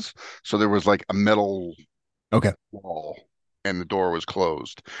compounds, so there was like a metal Okay. wall, and the door was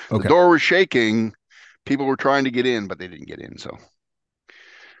closed. The Okay. door was shaking. People were trying to get in, but they didn't get in. So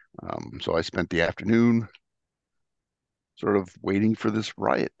I spent the afternoon sort of waiting for this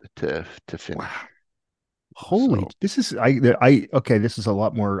riot to finish. Wow. Holy, So, this is I okay, this is a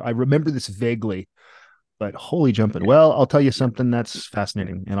lot more. I remember this vaguely, but holy jumping. yeah, Well, I'll tell you yeah, something that's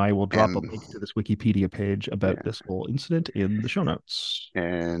fascinating, and I will drop a and link to this Wikipedia page about yeah, this whole incident in the show notes.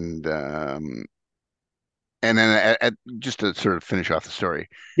 and and then just to sort of finish off the story,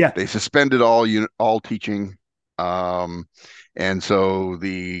 Yeah, they suspended all teaching. Um, and so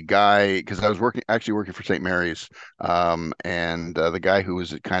the guy, because I was actually working for St. Mary's, and the guy who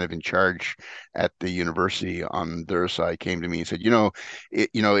was kind of in charge at the university on their side came to me and said,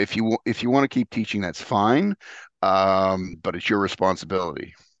 if you want to keep teaching, that's fine, but it's your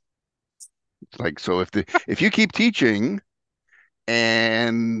responsibility. It's like, so if you keep teaching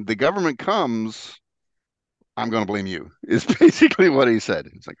and the government comes, I'm going to blame you, is basically what he said.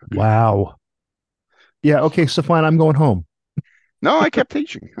 It's like, okay. wow. Yeah, okay, So, so fine, I'm going home. no, I kept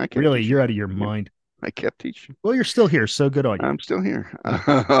teaching. I kept Really, teaching. you're out of your Yep, mind. I kept teaching. Well, you're still here, so good on you. I'm still here.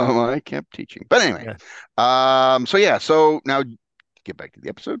 I kept teaching. But anyway, Yeah, so yeah, so now get back to the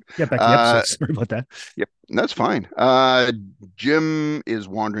episode. yeah. Back to the Uh, episode. Sorry about that. yep, that's fine. Jim is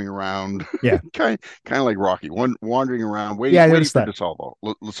wandering around, Yeah, kind of like Rocky, wandering around, yeah. I waiting noticed for that.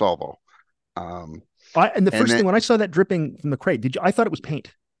 DeSalvo. Um, And the and first then thing when I saw that dripping from the crate, did you? I thought it was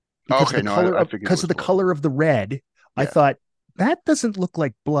paint because of okay, the no, color I of figured it was the blood. color of the red. I Yeah, thought that doesn't look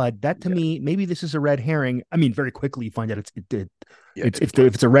like blood. That to yeah, me, maybe this is a red herring. I mean, very quickly you find out yeah. it's It's blood.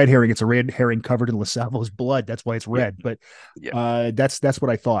 if it's a red herring, it's a red herring covered in LaSalvo's blood. That's why it's Yeah, red. But yeah, that's what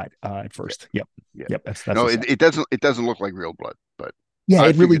I thought at yeah, first. Yep, yeah. yep. That's No, what's it, up. it doesn't look like real blood, but Yeah, I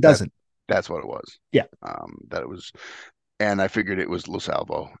it really figured that doesn't. that's what it was. Yeah, That it was, and I figured it was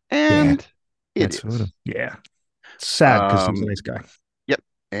LaSalvo, yeah. and it That's is. yeah. Sad because he's a Um, nice guy. yep.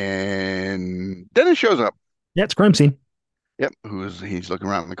 And Dennis shows up. Yeah, it's a crime scene. Yep. He's looking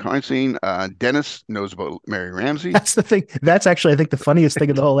around the crime scene. Dennis knows about Mary Ramsey. That's the thing. That's actually, I think, the funniest thing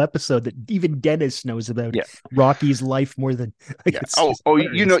of the whole episode that even Dennis knows about Yeah. Rocky's life more than like Yeah. it's Oh, just oh,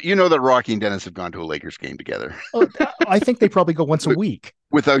 hilarious. you know that Rocky and Dennis have gone to a Lakers game together Oh, I think they probably go once a week.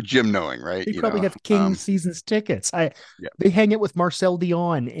 without Jim knowing, right? They probably have King seasons tickets. Yeah. They hang out with Marcel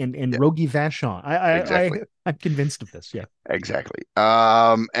Dion and Yeah. Rogie Vachon. Exactly. I'm convinced of this. Yeah. Exactly.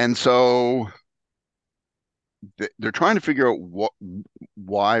 And so they're trying to figure out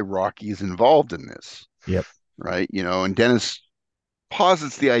why Rocky is involved in this, Yep. right? And Dennis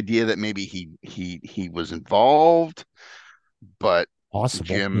posits the idea that maybe he was involved, but Possible.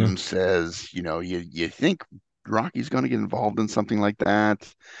 Yeah. Jim says, you think Rocky's going to get involved in something like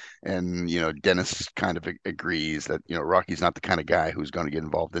that, and Dennis kind of agrees that Rocky's not the kind of guy who's going to get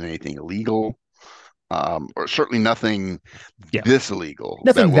involved in anything illegal. Or certainly nothing Yeah. this illegal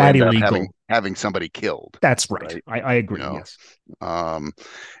Nothing will that end up illegal. having somebody killed. That's right. Right? I agree. Yes. Um,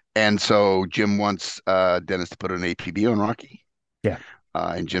 and so Jim wants Dennis to put an APB on Rocky. Yeah.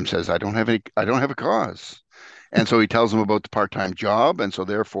 And Jim says, I don't have a cause. And so he tells him about the part-time job, and so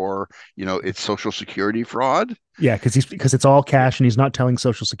therefore, it's Social Security fraud. Yeah, because it's all cash, and he's not telling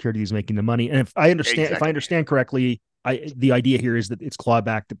Social Security he's making the money. And if I Exactly. understand correctly, the idea here is that it's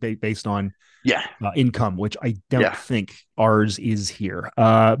clawback based on Yeah. income, which I don't think ours is here.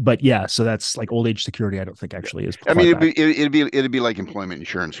 But yeah, so that's like old age security. I don't think actually is. I mean, clawback. it'd be like employment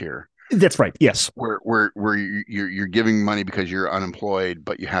insurance here, That's right. Yes. where you're giving money because you're unemployed,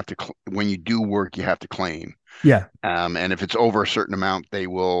 but you have to when you do work, you have to claim. Yeah. And if it's over a certain amount, they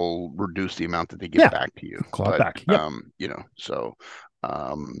will reduce the amount that they give back to you. Claw back. Yep. So,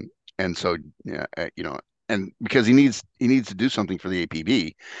 and so, yeah, and because he needs to do something for the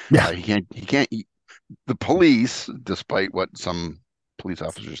APB. Yeah. He can't. The police, despite what some police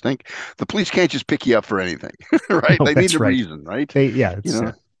officers think, the police can't just pick you up for anything, right? No, they need a right. reason, right? Yeah.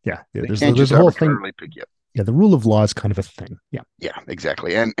 They There's can't a just whole thing. arbitrarily pick you up. Yeah, the rule of law is kind of a thing. Yeah. Yeah,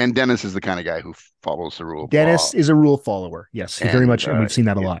 exactly. And Dennis is the kind of guy who follows the rule of Dennis law. is a rule follower. Yes, he very much, and we've seen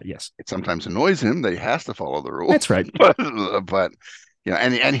that a lot. Yes. It sometimes annoys him that he has to follow the rules. That's right. But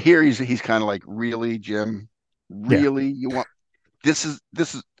and here he's kind of like, really, Jim? Really? You want this is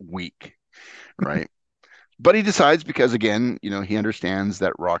weak, right? But he decides because again, he understands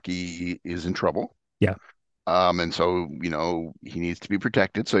that Rocky is in trouble. Yeah. And so, he needs to be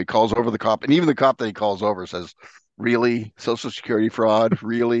protected. So he calls over the cop, and even the cop that he calls over says, "Really? Social Security fraud?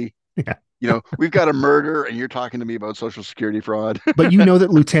 Really? Yeah. We've got a murder and you're talking to me about Social Security fraud." But you know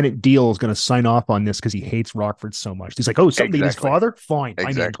that Lieutenant Deal is going to sign off on this because he hates Rockford so much. He's like, "Oh, something his father? Fine."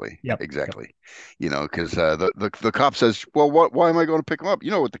 Exactly. Yep. Exactly. Because the cop says, "Well, why am I going to pick him up?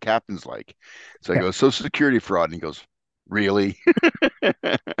 You know what the captain's like." So he goes, "Social Security fraud." And he goes, "Really?"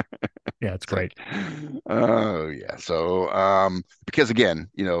 Yeah, it's great. Oh, yeah. So, because again,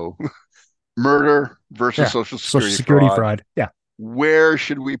 murder versus Social Security fraud. Yeah. where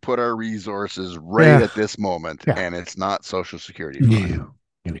should we put our resources right Yeah. at this moment? Yeah. And it's not Social Security fraud. No,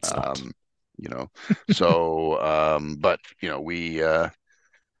 no, it's not. You know, so but we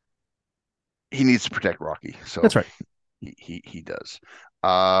he needs to protect Rocky, so That's right. he does.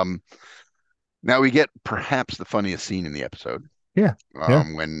 Um, Now we get perhaps the funniest scene in the episode. Yeah. Yeah.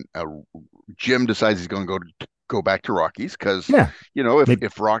 When Jim decides he's going to go back to Rocky's because Yeah.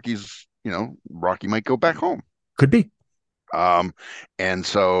 if Rocky's Rocky might go back home. Could be. And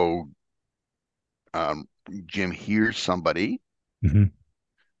so um, Jim hears somebody Mm-hmm.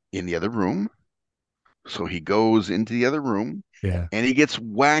 in the other room, so he goes into the other room Yeah. and he gets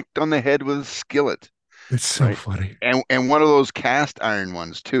whacked on the head with a skillet. It's so Right. funny. And one of those cast iron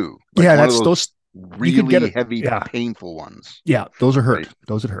ones too. Yeah, one of that's those. You could get really it. heavy, Yeah. painful ones. Yeah, those are hurt. Right.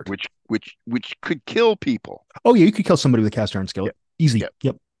 Those would hurt. Which could kill people. Oh yeah, you could kill somebody with a cast iron skillet. Easy. Yep.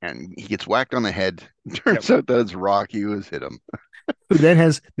 Yep. And he gets whacked on the head. Turns out that it's Rocky who has hit him. Who then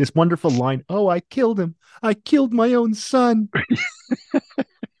has this wonderful line, "Oh, I killed him. I killed my own son."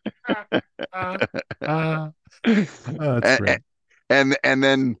 That's great. And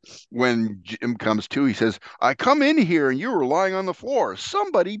then when Jim comes to, he says, "I come in here and you were lying on the floor.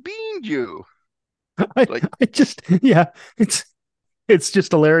 Somebody beamed you." It's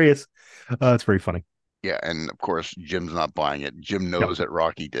just hilarious. It's very funny. Yeah, and of course Jim's not buying it. Jim knows that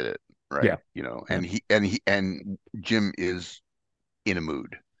Rocky did it, right? Yeah. And Jim is in a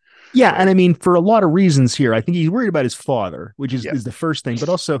mood. Yeah, and I mean, for a lot of reasons here, I think he's worried about his father, which is the first thing, but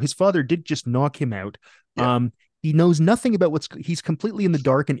also his father did just knock him out. Yeah. He knows nothing about he's completely in the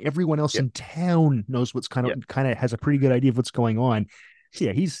dark, and everyone else in town knows what's kind of has a pretty good idea of what's going on. So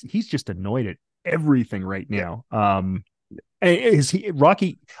yeah, he's just annoyed at everything right now.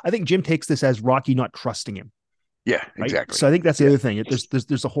 Rocky? I think Jim takes this as Rocky not trusting him. Yeah, right? exactly. So I think that's the other thing.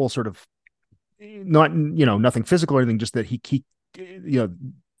 There's a whole sort of nothing physical or anything, just that he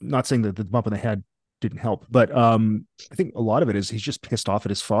not saying that the bump in the head didn't help, but I think a lot of it is he's just pissed off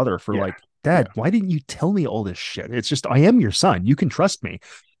at his father for Dad, why didn't you tell me all this shit? It's just, I am your son. You can trust me.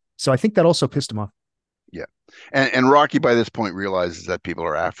 So I think that also pissed him off. Yeah. And Rocky by this point realizes that people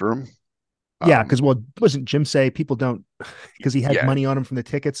are after him. Yeah, because wasn't Jim say people don't, because he had money on him from the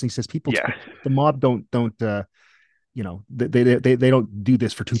tickets, and he says the mob don't they don't do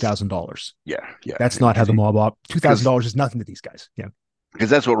this for $2,000. Yeah. That's not how the mob $2,000 is nothing to these guys. Yeah. Because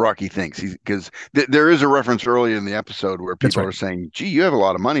that's what Rocky thinks. Because there is a reference earlier in the episode where people are saying, "Gee, you have a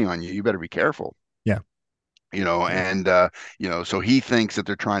lot of money on you. You better be careful." Yeah. So he thinks that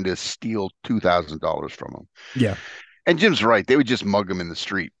they're trying to steal $2,000 from him. Yeah. And Jim's right. They would just mug him in the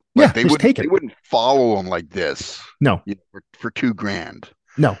street. Yeah, they wouldn't follow him like this. No. For $2,000.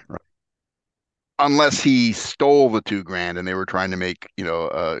 No. Right. Unless he stole the $2,000 and they were trying to make a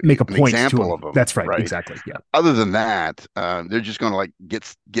point example to him. Of him. That's right. Exactly. Yeah. Other than that, they're just going to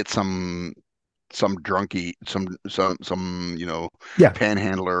get some drunkie, some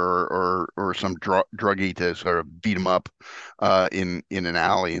panhandler or some druggie to sort of beat him up in an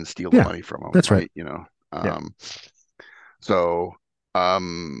alley and steal the money from him. That's right. So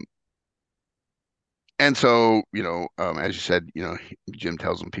and so, as you said, Jim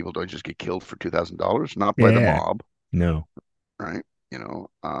tells him people don't just get killed for $2,000, not by the mob. No. Right.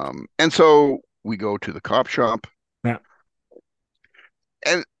 And so we go to the cop shop. Yeah.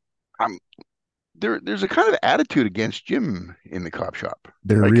 And there's a kind of attitude against Jim in the cop shop.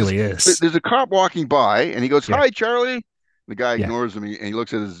 There really is. There's a cop walking by and he goes, "Hi, Charlie." The guy ignores him and he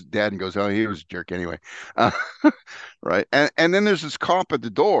looks at his dad and goes, "Oh, he was a jerk anyway." Right. And then there's this cop at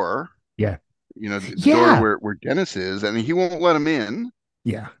the door. Yeah. The door where Dennis is, and he won't let him in.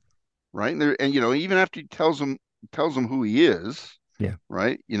 Yeah. Right. And even after he tells him who he is. Yeah.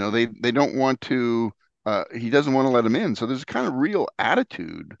 Right. They don't want to. He doesn't want to let him in. So there's a kind of real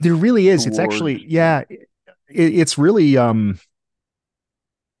attitude. There really is. It's actually, it's really,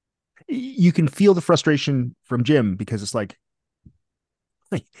 you can feel the frustration from Jim because it's like,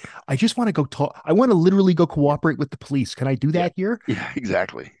 I just want to go talk. I want to literally go cooperate with the police. Can I do that here? Yeah,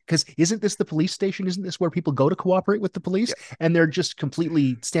 exactly. Because isn't this the police station? Isn't this where people go to cooperate with the police? Yeah. And they're just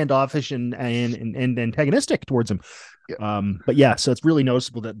completely standoffish and antagonistic towards him. Yeah. But so it's really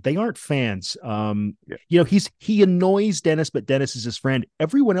noticeable that they aren't fans. He annoys Dennis, but Dennis is his friend.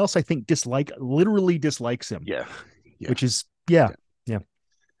 Everyone else, I think, literally dislikes him. Yeah. Which is yeah.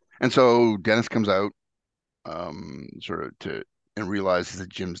 And so Dennis comes out, and realizes that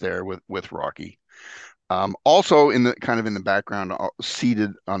Jim's there with Rocky. Also in the background,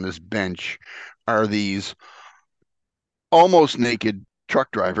 seated on this bench, are these almost naked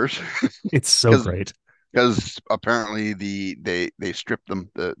truck drivers. It's so great. because apparently they stripped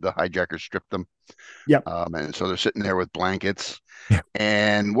them. The hijackers stripped them. Yep. And so they're sitting there with blankets. Yeah.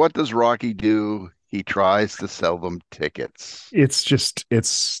 And what does Rocky do? He tries to sell them tickets. Yeah,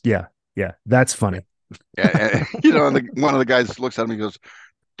 that's funny. Yeah, and, one of the guys looks at him and goes,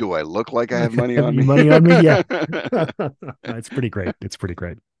 "Do I look like I have money Have on you me?" money on me? Yeah. It's pretty great. It's pretty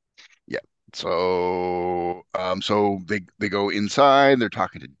great. Yeah. So they go inside. They're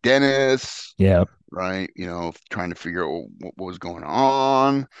talking to Dennis. Yeah. Right. Trying to figure out what was going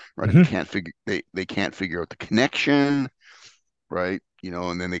on. Right. Mm-hmm. They can't figure out the connection. Right.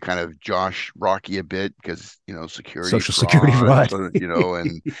 And then they kind of josh Rocky a bit because security Social security fraud. fraud. So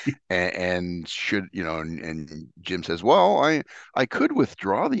and should and Jim says, well, I could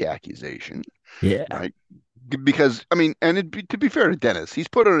withdraw the accusation. Yeah. Right. Because I mean, and to be fair to Dennis, he's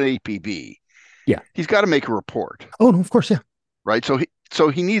put on an APB. Yeah. He's got to make a report. Oh no, of course, yeah. Right. So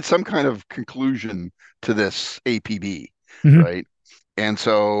he needs some kind of conclusion to this APB. Mm-hmm. Right. And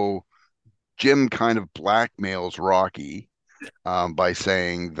so Jim kind of blackmails Rocky by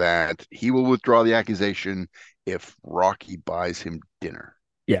saying that he will withdraw the accusation if Rocky buys him dinner.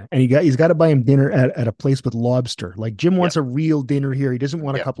 Yeah, and he's got to buy him dinner at a place with lobster. Like Jim wants Yep. a real dinner here. He doesn't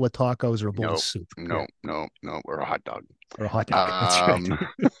want a Yep. couple of tacos or a bowl No, of soup. no, or a hot dog. Or a hot dog. That's right.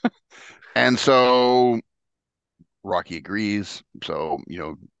 And so Rocky agrees. So,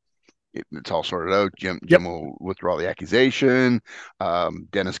 it's all sorted out. Jim will withdraw the accusation.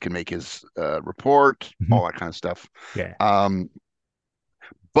 Dennis can make his report, all that kind of stuff. Yeah.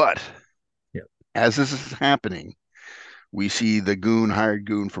 But Yep. as this is happening, we see the hired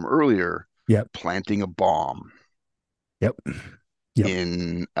goon from earlier, planting a bomb. Yep.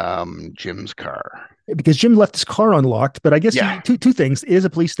 In Jim's car. Because Jim left his car unlocked, but I guess two things. It is a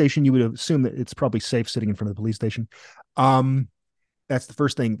police station. You would assume that it's probably safe sitting in front of the police station. That's the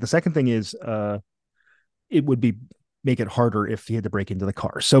first thing. The second thing is it would make it harder if he had to break into the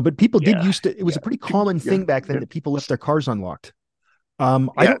car. So, but people did used to, it was a pretty common thing back then that people left their cars unlocked. I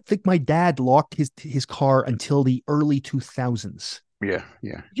don't think my dad locked his car until the early 2000s. Yeah.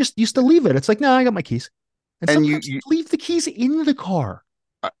 Just used to leave it. It's like, no, I got my keys. And sometimes you leave the keys in the car.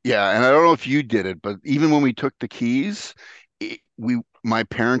 And I don't know if you did it, but even when we took the keys, my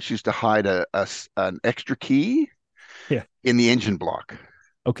parents used to hide an extra key in the engine block.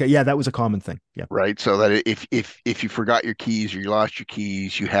 Okay, yeah, that was a common thing. Yeah. Right. So that if you forgot your keys or you lost your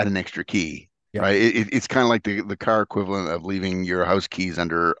keys, you had an extra key. Yeah. Right. It's kind of like the car equivalent of leaving your house keys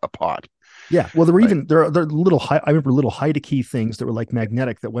under a pot. Yeah, well, there are little I remember little hide-a-key things that were like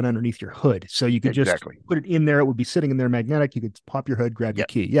magnetic that went underneath your hood, so you could just put it in there. It would be sitting in there magnetic. You could pop your hood, grab your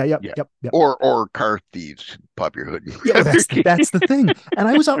key. Yep. Or car thieves pop your hood. Yeah, that's the thing. And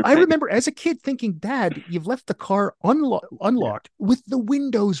I remember as a kid thinking, Dad, you've left the car unlocked with the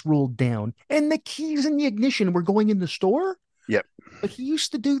windows rolled down and the keys in the ignition were going in the store. Yep. But he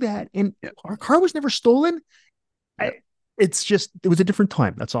used to do that, and our car was never stolen. Yep. It was a different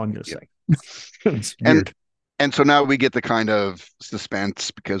time. That's all I'm going to say. It's weird. And so now we get the kind of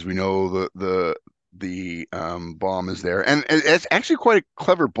suspense because we know the bomb is there, and it's actually quite a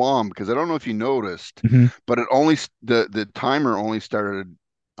clever bomb because I don't know if you noticed, but the timer only started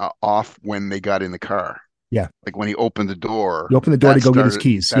off when they got in the car. Yeah, like when he opened the door. You opened the door to go get his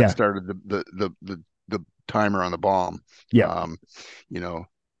keys. That started the timer on the bomb. Yeah,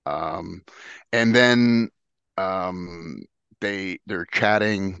 and then they're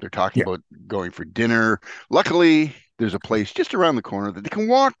chatting, they're talking about going for dinner. Luckily, there's a place just around the corner that they can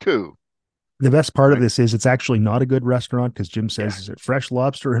walk to. The best part of this is it's actually not a good restaurant because Jim says, is it fresh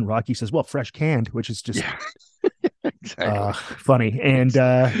lobster? And Rocky says, well, fresh canned, which is just funny. And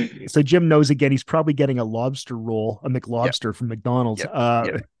so Jim knows again, he's probably getting a lobster roll, a McLobster from McDonald's.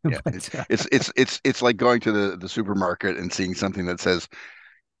 It's like going to the supermarket and seeing something that says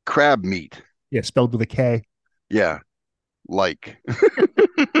crab meat. Yeah, spelled with a K. Yeah. It's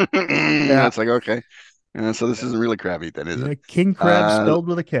like, okay. So this isn't really crab meat then, is it? King crab spelled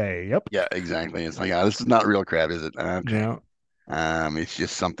with a K. Yep. Yeah, exactly. It's like, this is not real crab, is it? Okay. No. It's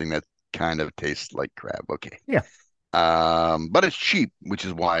just something that kind of tastes like crab. Okay. Yeah. But it's cheap, which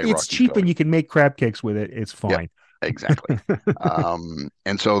is why it's cheap and you can make crab cakes with it. It's fine. Yeah, exactly.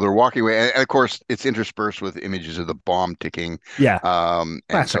 And so they're walking away, and of course it's interspersed with images of the bomb ticking. Yeah.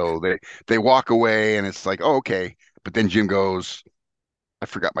 And so they walk away, and it's like, oh, okay. But then Jim goes, I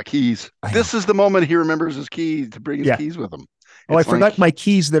forgot my keys. This is the moment he remembers his keys to bring his keys with him. I forgot my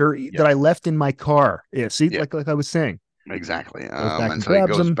keys that I left in my car. Yeah, see, like I was saying. Exactly. And so he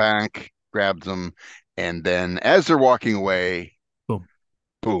goes back, grabs them, and then as they're walking away,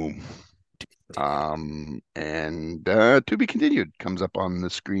 boom. And to be continued comes up on the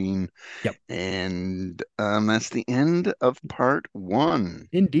screen. Yep. And that's the end of part 1.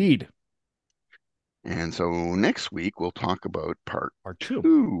 Indeed. And so next week we'll talk about part 2.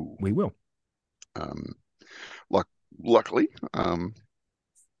 2. We will. Luckily,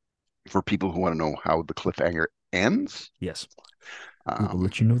 for people who want to know how the cliffhanger ends. Yes. We will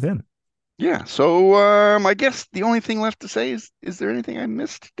let you know then. Yeah. So I guess the only thing left to say is there anything I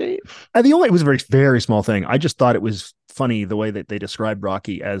missed, Dave? It was a very, very small thing. I just thought it was funny the way that they described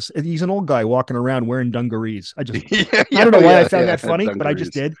Rocky as he's an old guy walking around wearing dungarees. I don't know why I found that funny, but I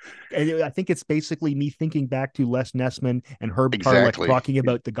just did. And I think it's basically me thinking back to Les Nessman and Herb Tarlek talking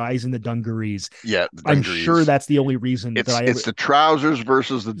about the guys in the dungarees. Yeah, I'm sure that's the only reason it's the trousers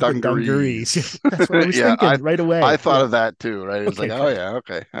versus the dungarees. That's what I was thinking right away. I thought of that too, right? It's like, oh yeah,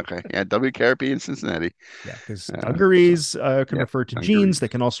 okay. Yeah, WKRP in Cincinnati. Yeah, because dungarees can refer to jeans. They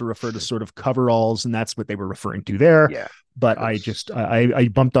can also refer to sort of coveralls, and that's what they were referring to there. Yeah. But I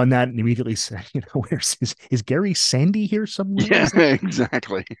bumped on that and immediately said, where's is Gary Sandy here somewhere? Yeah,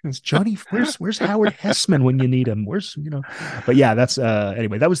 exactly. Is Johnny, where's Howard Hessman when you need him? But yeah, that's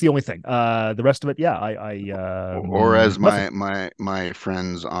anyway, that was the only thing. The rest of it, yeah, or as my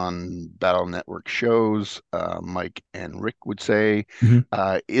friends on Battle Network shows, Mike and Rick would say,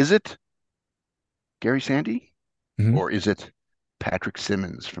 is it Gary Sandy or is it Patrick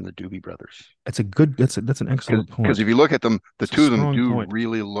Simmons from the Doobie Brothers? That's an excellent point. Because if you look at them, the two of them do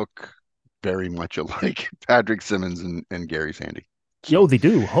really look very much alike. Patrick Simmons and Gary Sandy. So. They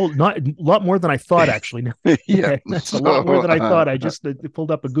do. Not a lot more than I thought, actually. Yeah, that's a lot more than I thought. I just pulled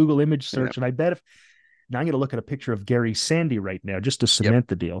up a Google image search, and I bet now I'm going to look at a picture of Gary Sandy right now just to cement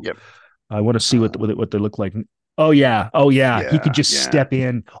the deal. Yep. I want to see what they look like. Oh yeah. He could just step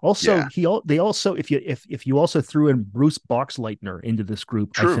in. Also, they also if you also threw in Bruce Boxleitner into this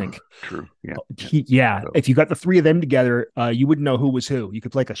group, I think. True. Yeah. If you got the three of them together, you wouldn't know who was who. You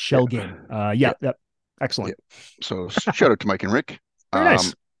could play like a shell game. Excellent. Yeah. So shout out to Mike and Rick. Very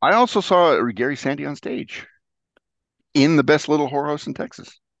nice. I also saw Gary Sandy on stage in the best little whorehouse in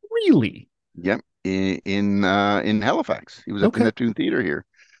Texas. Really? Yep. In Halifax. He was at the Neptune Theater here.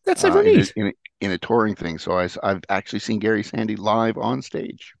 That's ever neat. In a touring thing. So I've actually seen Gary Sandy live on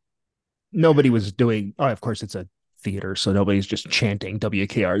stage. Nobody was doing, of course it's a theater, so nobody's just chanting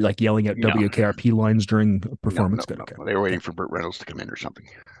WKR, like yelling out WKRP lines during a performance. No. They were waiting for Burt Reynolds to come in or something.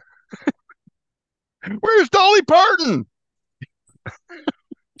 Where's Dolly Parton?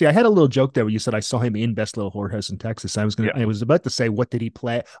 See, I had a little joke there when you said I saw him in Best Little Whorehouse in Texas. I was about to say, what did he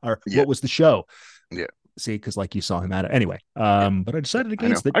play, or what was the show? Yeah. See, because like you saw him at it anyway. But I decided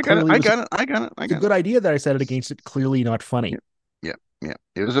against it. I got it. It's a good idea that I said it against it. Clearly not funny. Yeah.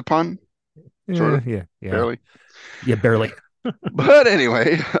 It was a pun. Sort of. Yeah. Barely. Yeah, barely. But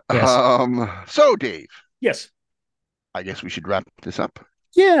anyway, yes. So Dave. Yes. I guess we should wrap this up.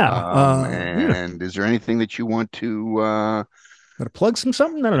 Yeah. And is there anything that you want to plug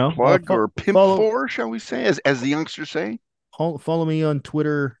something? I don't know. Plug or pimp for, shall we say, as the youngsters say? Follow me on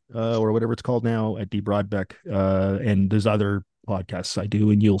Twitter or whatever it's called now at D Broadbeck. And there's other podcasts I do,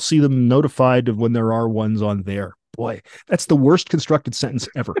 and you'll see them notified of when there are ones on there. Boy, that's the worst constructed sentence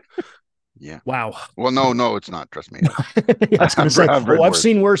ever. Yeah. Wow. Well, no, it's not. Trust me. I was going to say, I've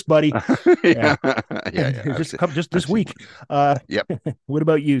seen worse, buddy. Yeah. Just this week. Yep. What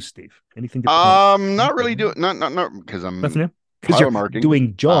about you, Steve? Anything? Not really doing. Not because I'm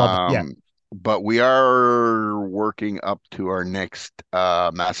doing job. Yeah. But we are working up to our next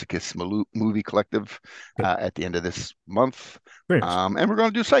Masochist movie collective at the end of this month. Nice. And we're going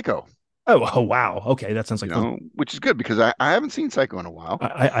to do Psycho. Oh wow. Okay, that sounds like fun. Which is good because I haven't seen Psycho in a while.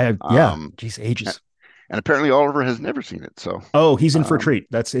 Geez, ages. And apparently Oliver has never seen it. So he's in for a treat.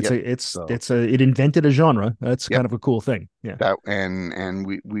 It invented a genre. That's kind of a cool thing. Yeah. And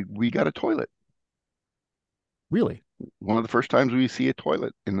we got a toilet. Really? One of the first times we see a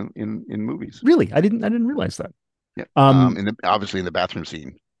toilet in movies. Really? I didn't realize that. Yeah. Obviously in the bathroom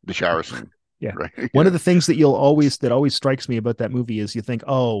scene, the shower scene. Yeah. Right. One of the things that always strikes me about that movie is you think,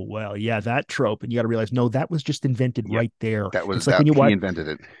 oh, well, yeah, that trope. And you got to realize, no, that was just invented right there. He invented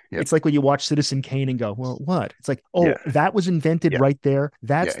it. Yep. It's like when you watch Citizen Kane and go, well, what? It's like, that was invented right there.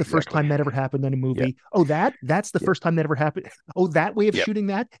 That's the first time that ever happened in a movie. Yeah. Oh, that's the first time that ever happened. Oh, that way of shooting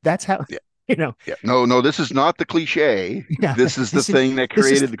that. That's how. Yeah. Yeah. No, this is not the cliche. Yeah. This is the thing that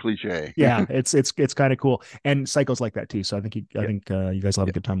created the cliche. Yeah, it's kind of cool. And Psycho's like that too. So I think you guys will have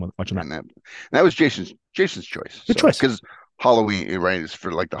a good time watching that. And that was Jason's choice. Good choice. Because Halloween, right, is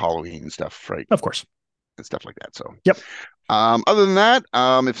for like the Halloween stuff, right? Of course. And stuff like that. So yep. Other than that,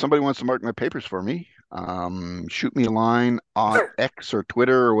 if somebody wants to mark my papers for me, Shoot me a line on X or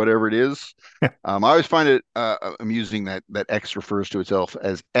Twitter or whatever it is. I always find it amusing that X refers to itself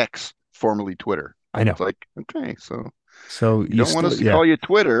as X, formerly Twitter. I know. It's like, okay, so you don't want us to call you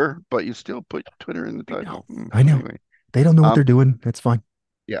Twitter, but you still put Twitter in the title. I know. Anyway. They don't know what they're doing. That's fine.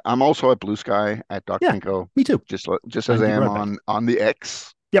 Yeah, I'm also at Blue Sky at Doc Pinko. Me too. Just as I am on the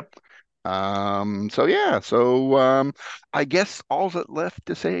X. Yep. So I guess all that left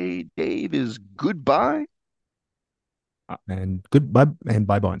to say, Dave, is goodbye. And goodbye and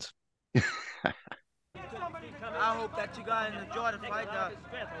bye, Bonds. I hope that you guys enjoyed the fight.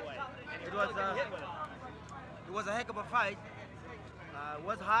 It was a heck of a fight. It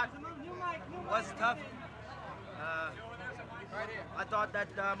was hot. It was tough. I thought that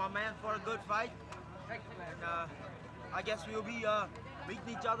my man fought a good fight. And I guess we'll be meeting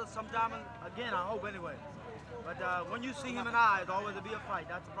each other sometime again, I hope anyway. But when you see him and I, it's always to be a fight.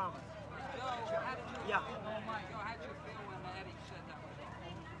 That's a promise. Yeah.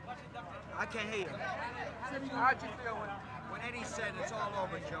 I can't hear you. How'd you feel when Eddie said it's all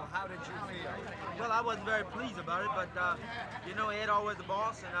over, Joe? How did you feel? Well, I wasn't very pleased about it, but Ed always the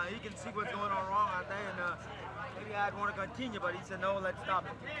boss, and he can see what's going on wrong out there, and maybe I'd want to continue, but he said, no, let's stop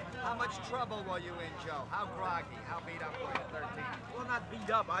it. How much trouble were you in, Joe? How groggy? How beat up were you, 13? Well, not beat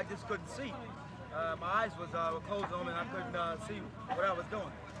up. I just couldn't see. My eyes were closed on me, and I couldn't see what I was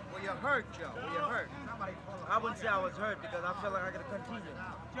doing. Were you hurt, Joe? Were you hurt? I wouldn't say I was hurt because I felt like I could continue.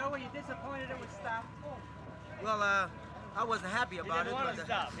 Joe, were you disappointed it was stopped? Well, I wasn't happy about it, but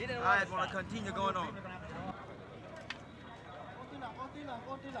I had want to continue going on.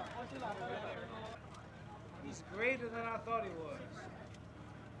 He's greater than I thought he was.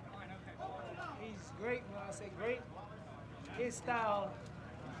 He's great. When I say great, his style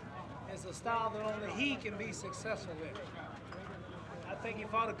is a style that only he can be successful with. I think he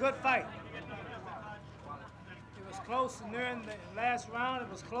fought a good fight. It was close during the last round. It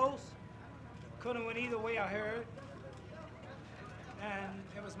was close. Couldn't have went either way, I heard. And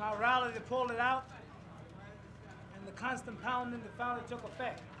it was my rally that pulled it out. And the constant pounding that finally took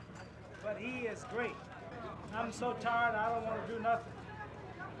effect. But he is great. I'm so tired, I don't want to do nothing.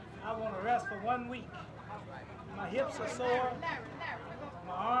 I want to rest for 1 week. My hips are sore.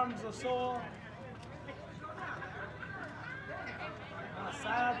 My arms are sore. My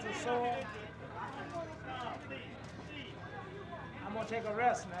sides are sore. I'm going to take a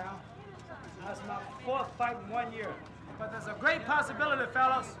rest now. That's my 4th fight in 1 year. But there's a great possibility,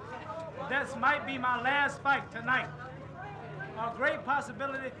 fellas, this might be my last fight tonight. A great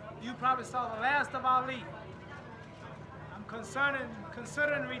possibility, you probably saw the last of Ali. I'm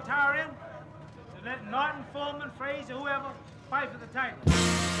considering retiring to let Norton, Foreman, Frazier, whoever, fight for the title.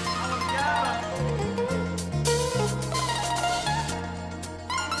 I want to get out of it.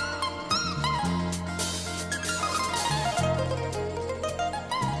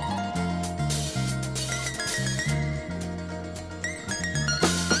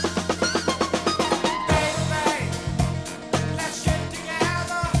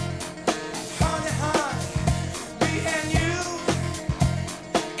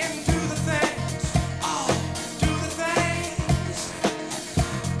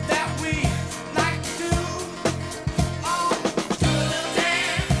 Do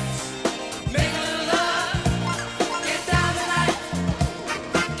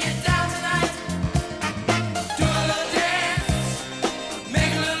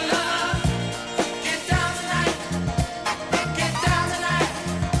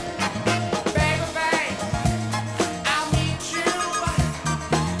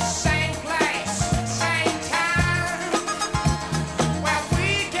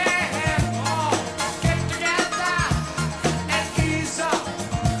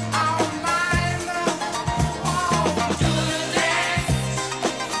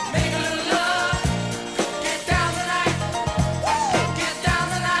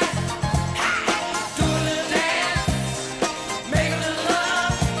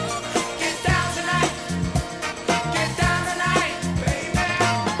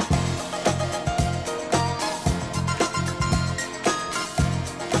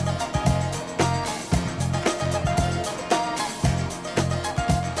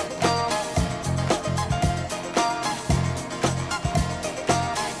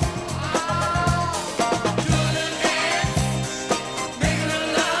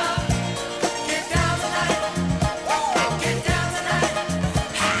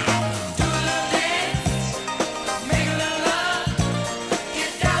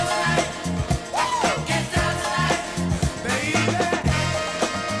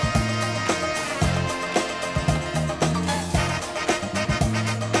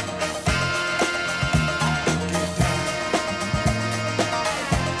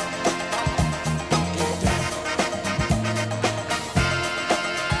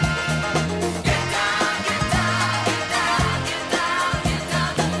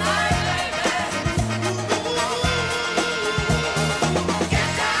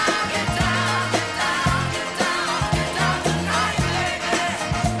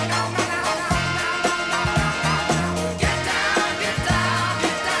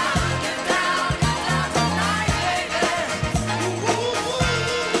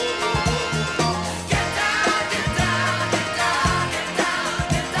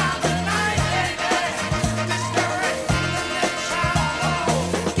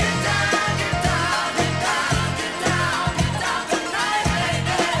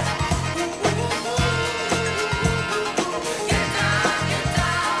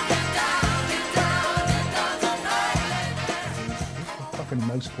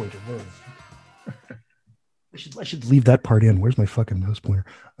pointer. I should leave that part in. Where's my fucking mouse pointer?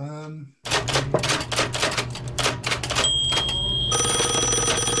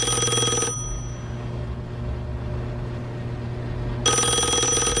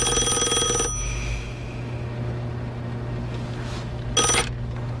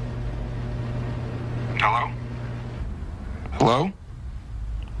 Hello? Hello?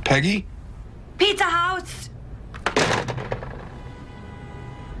 Peggy? Pizza House!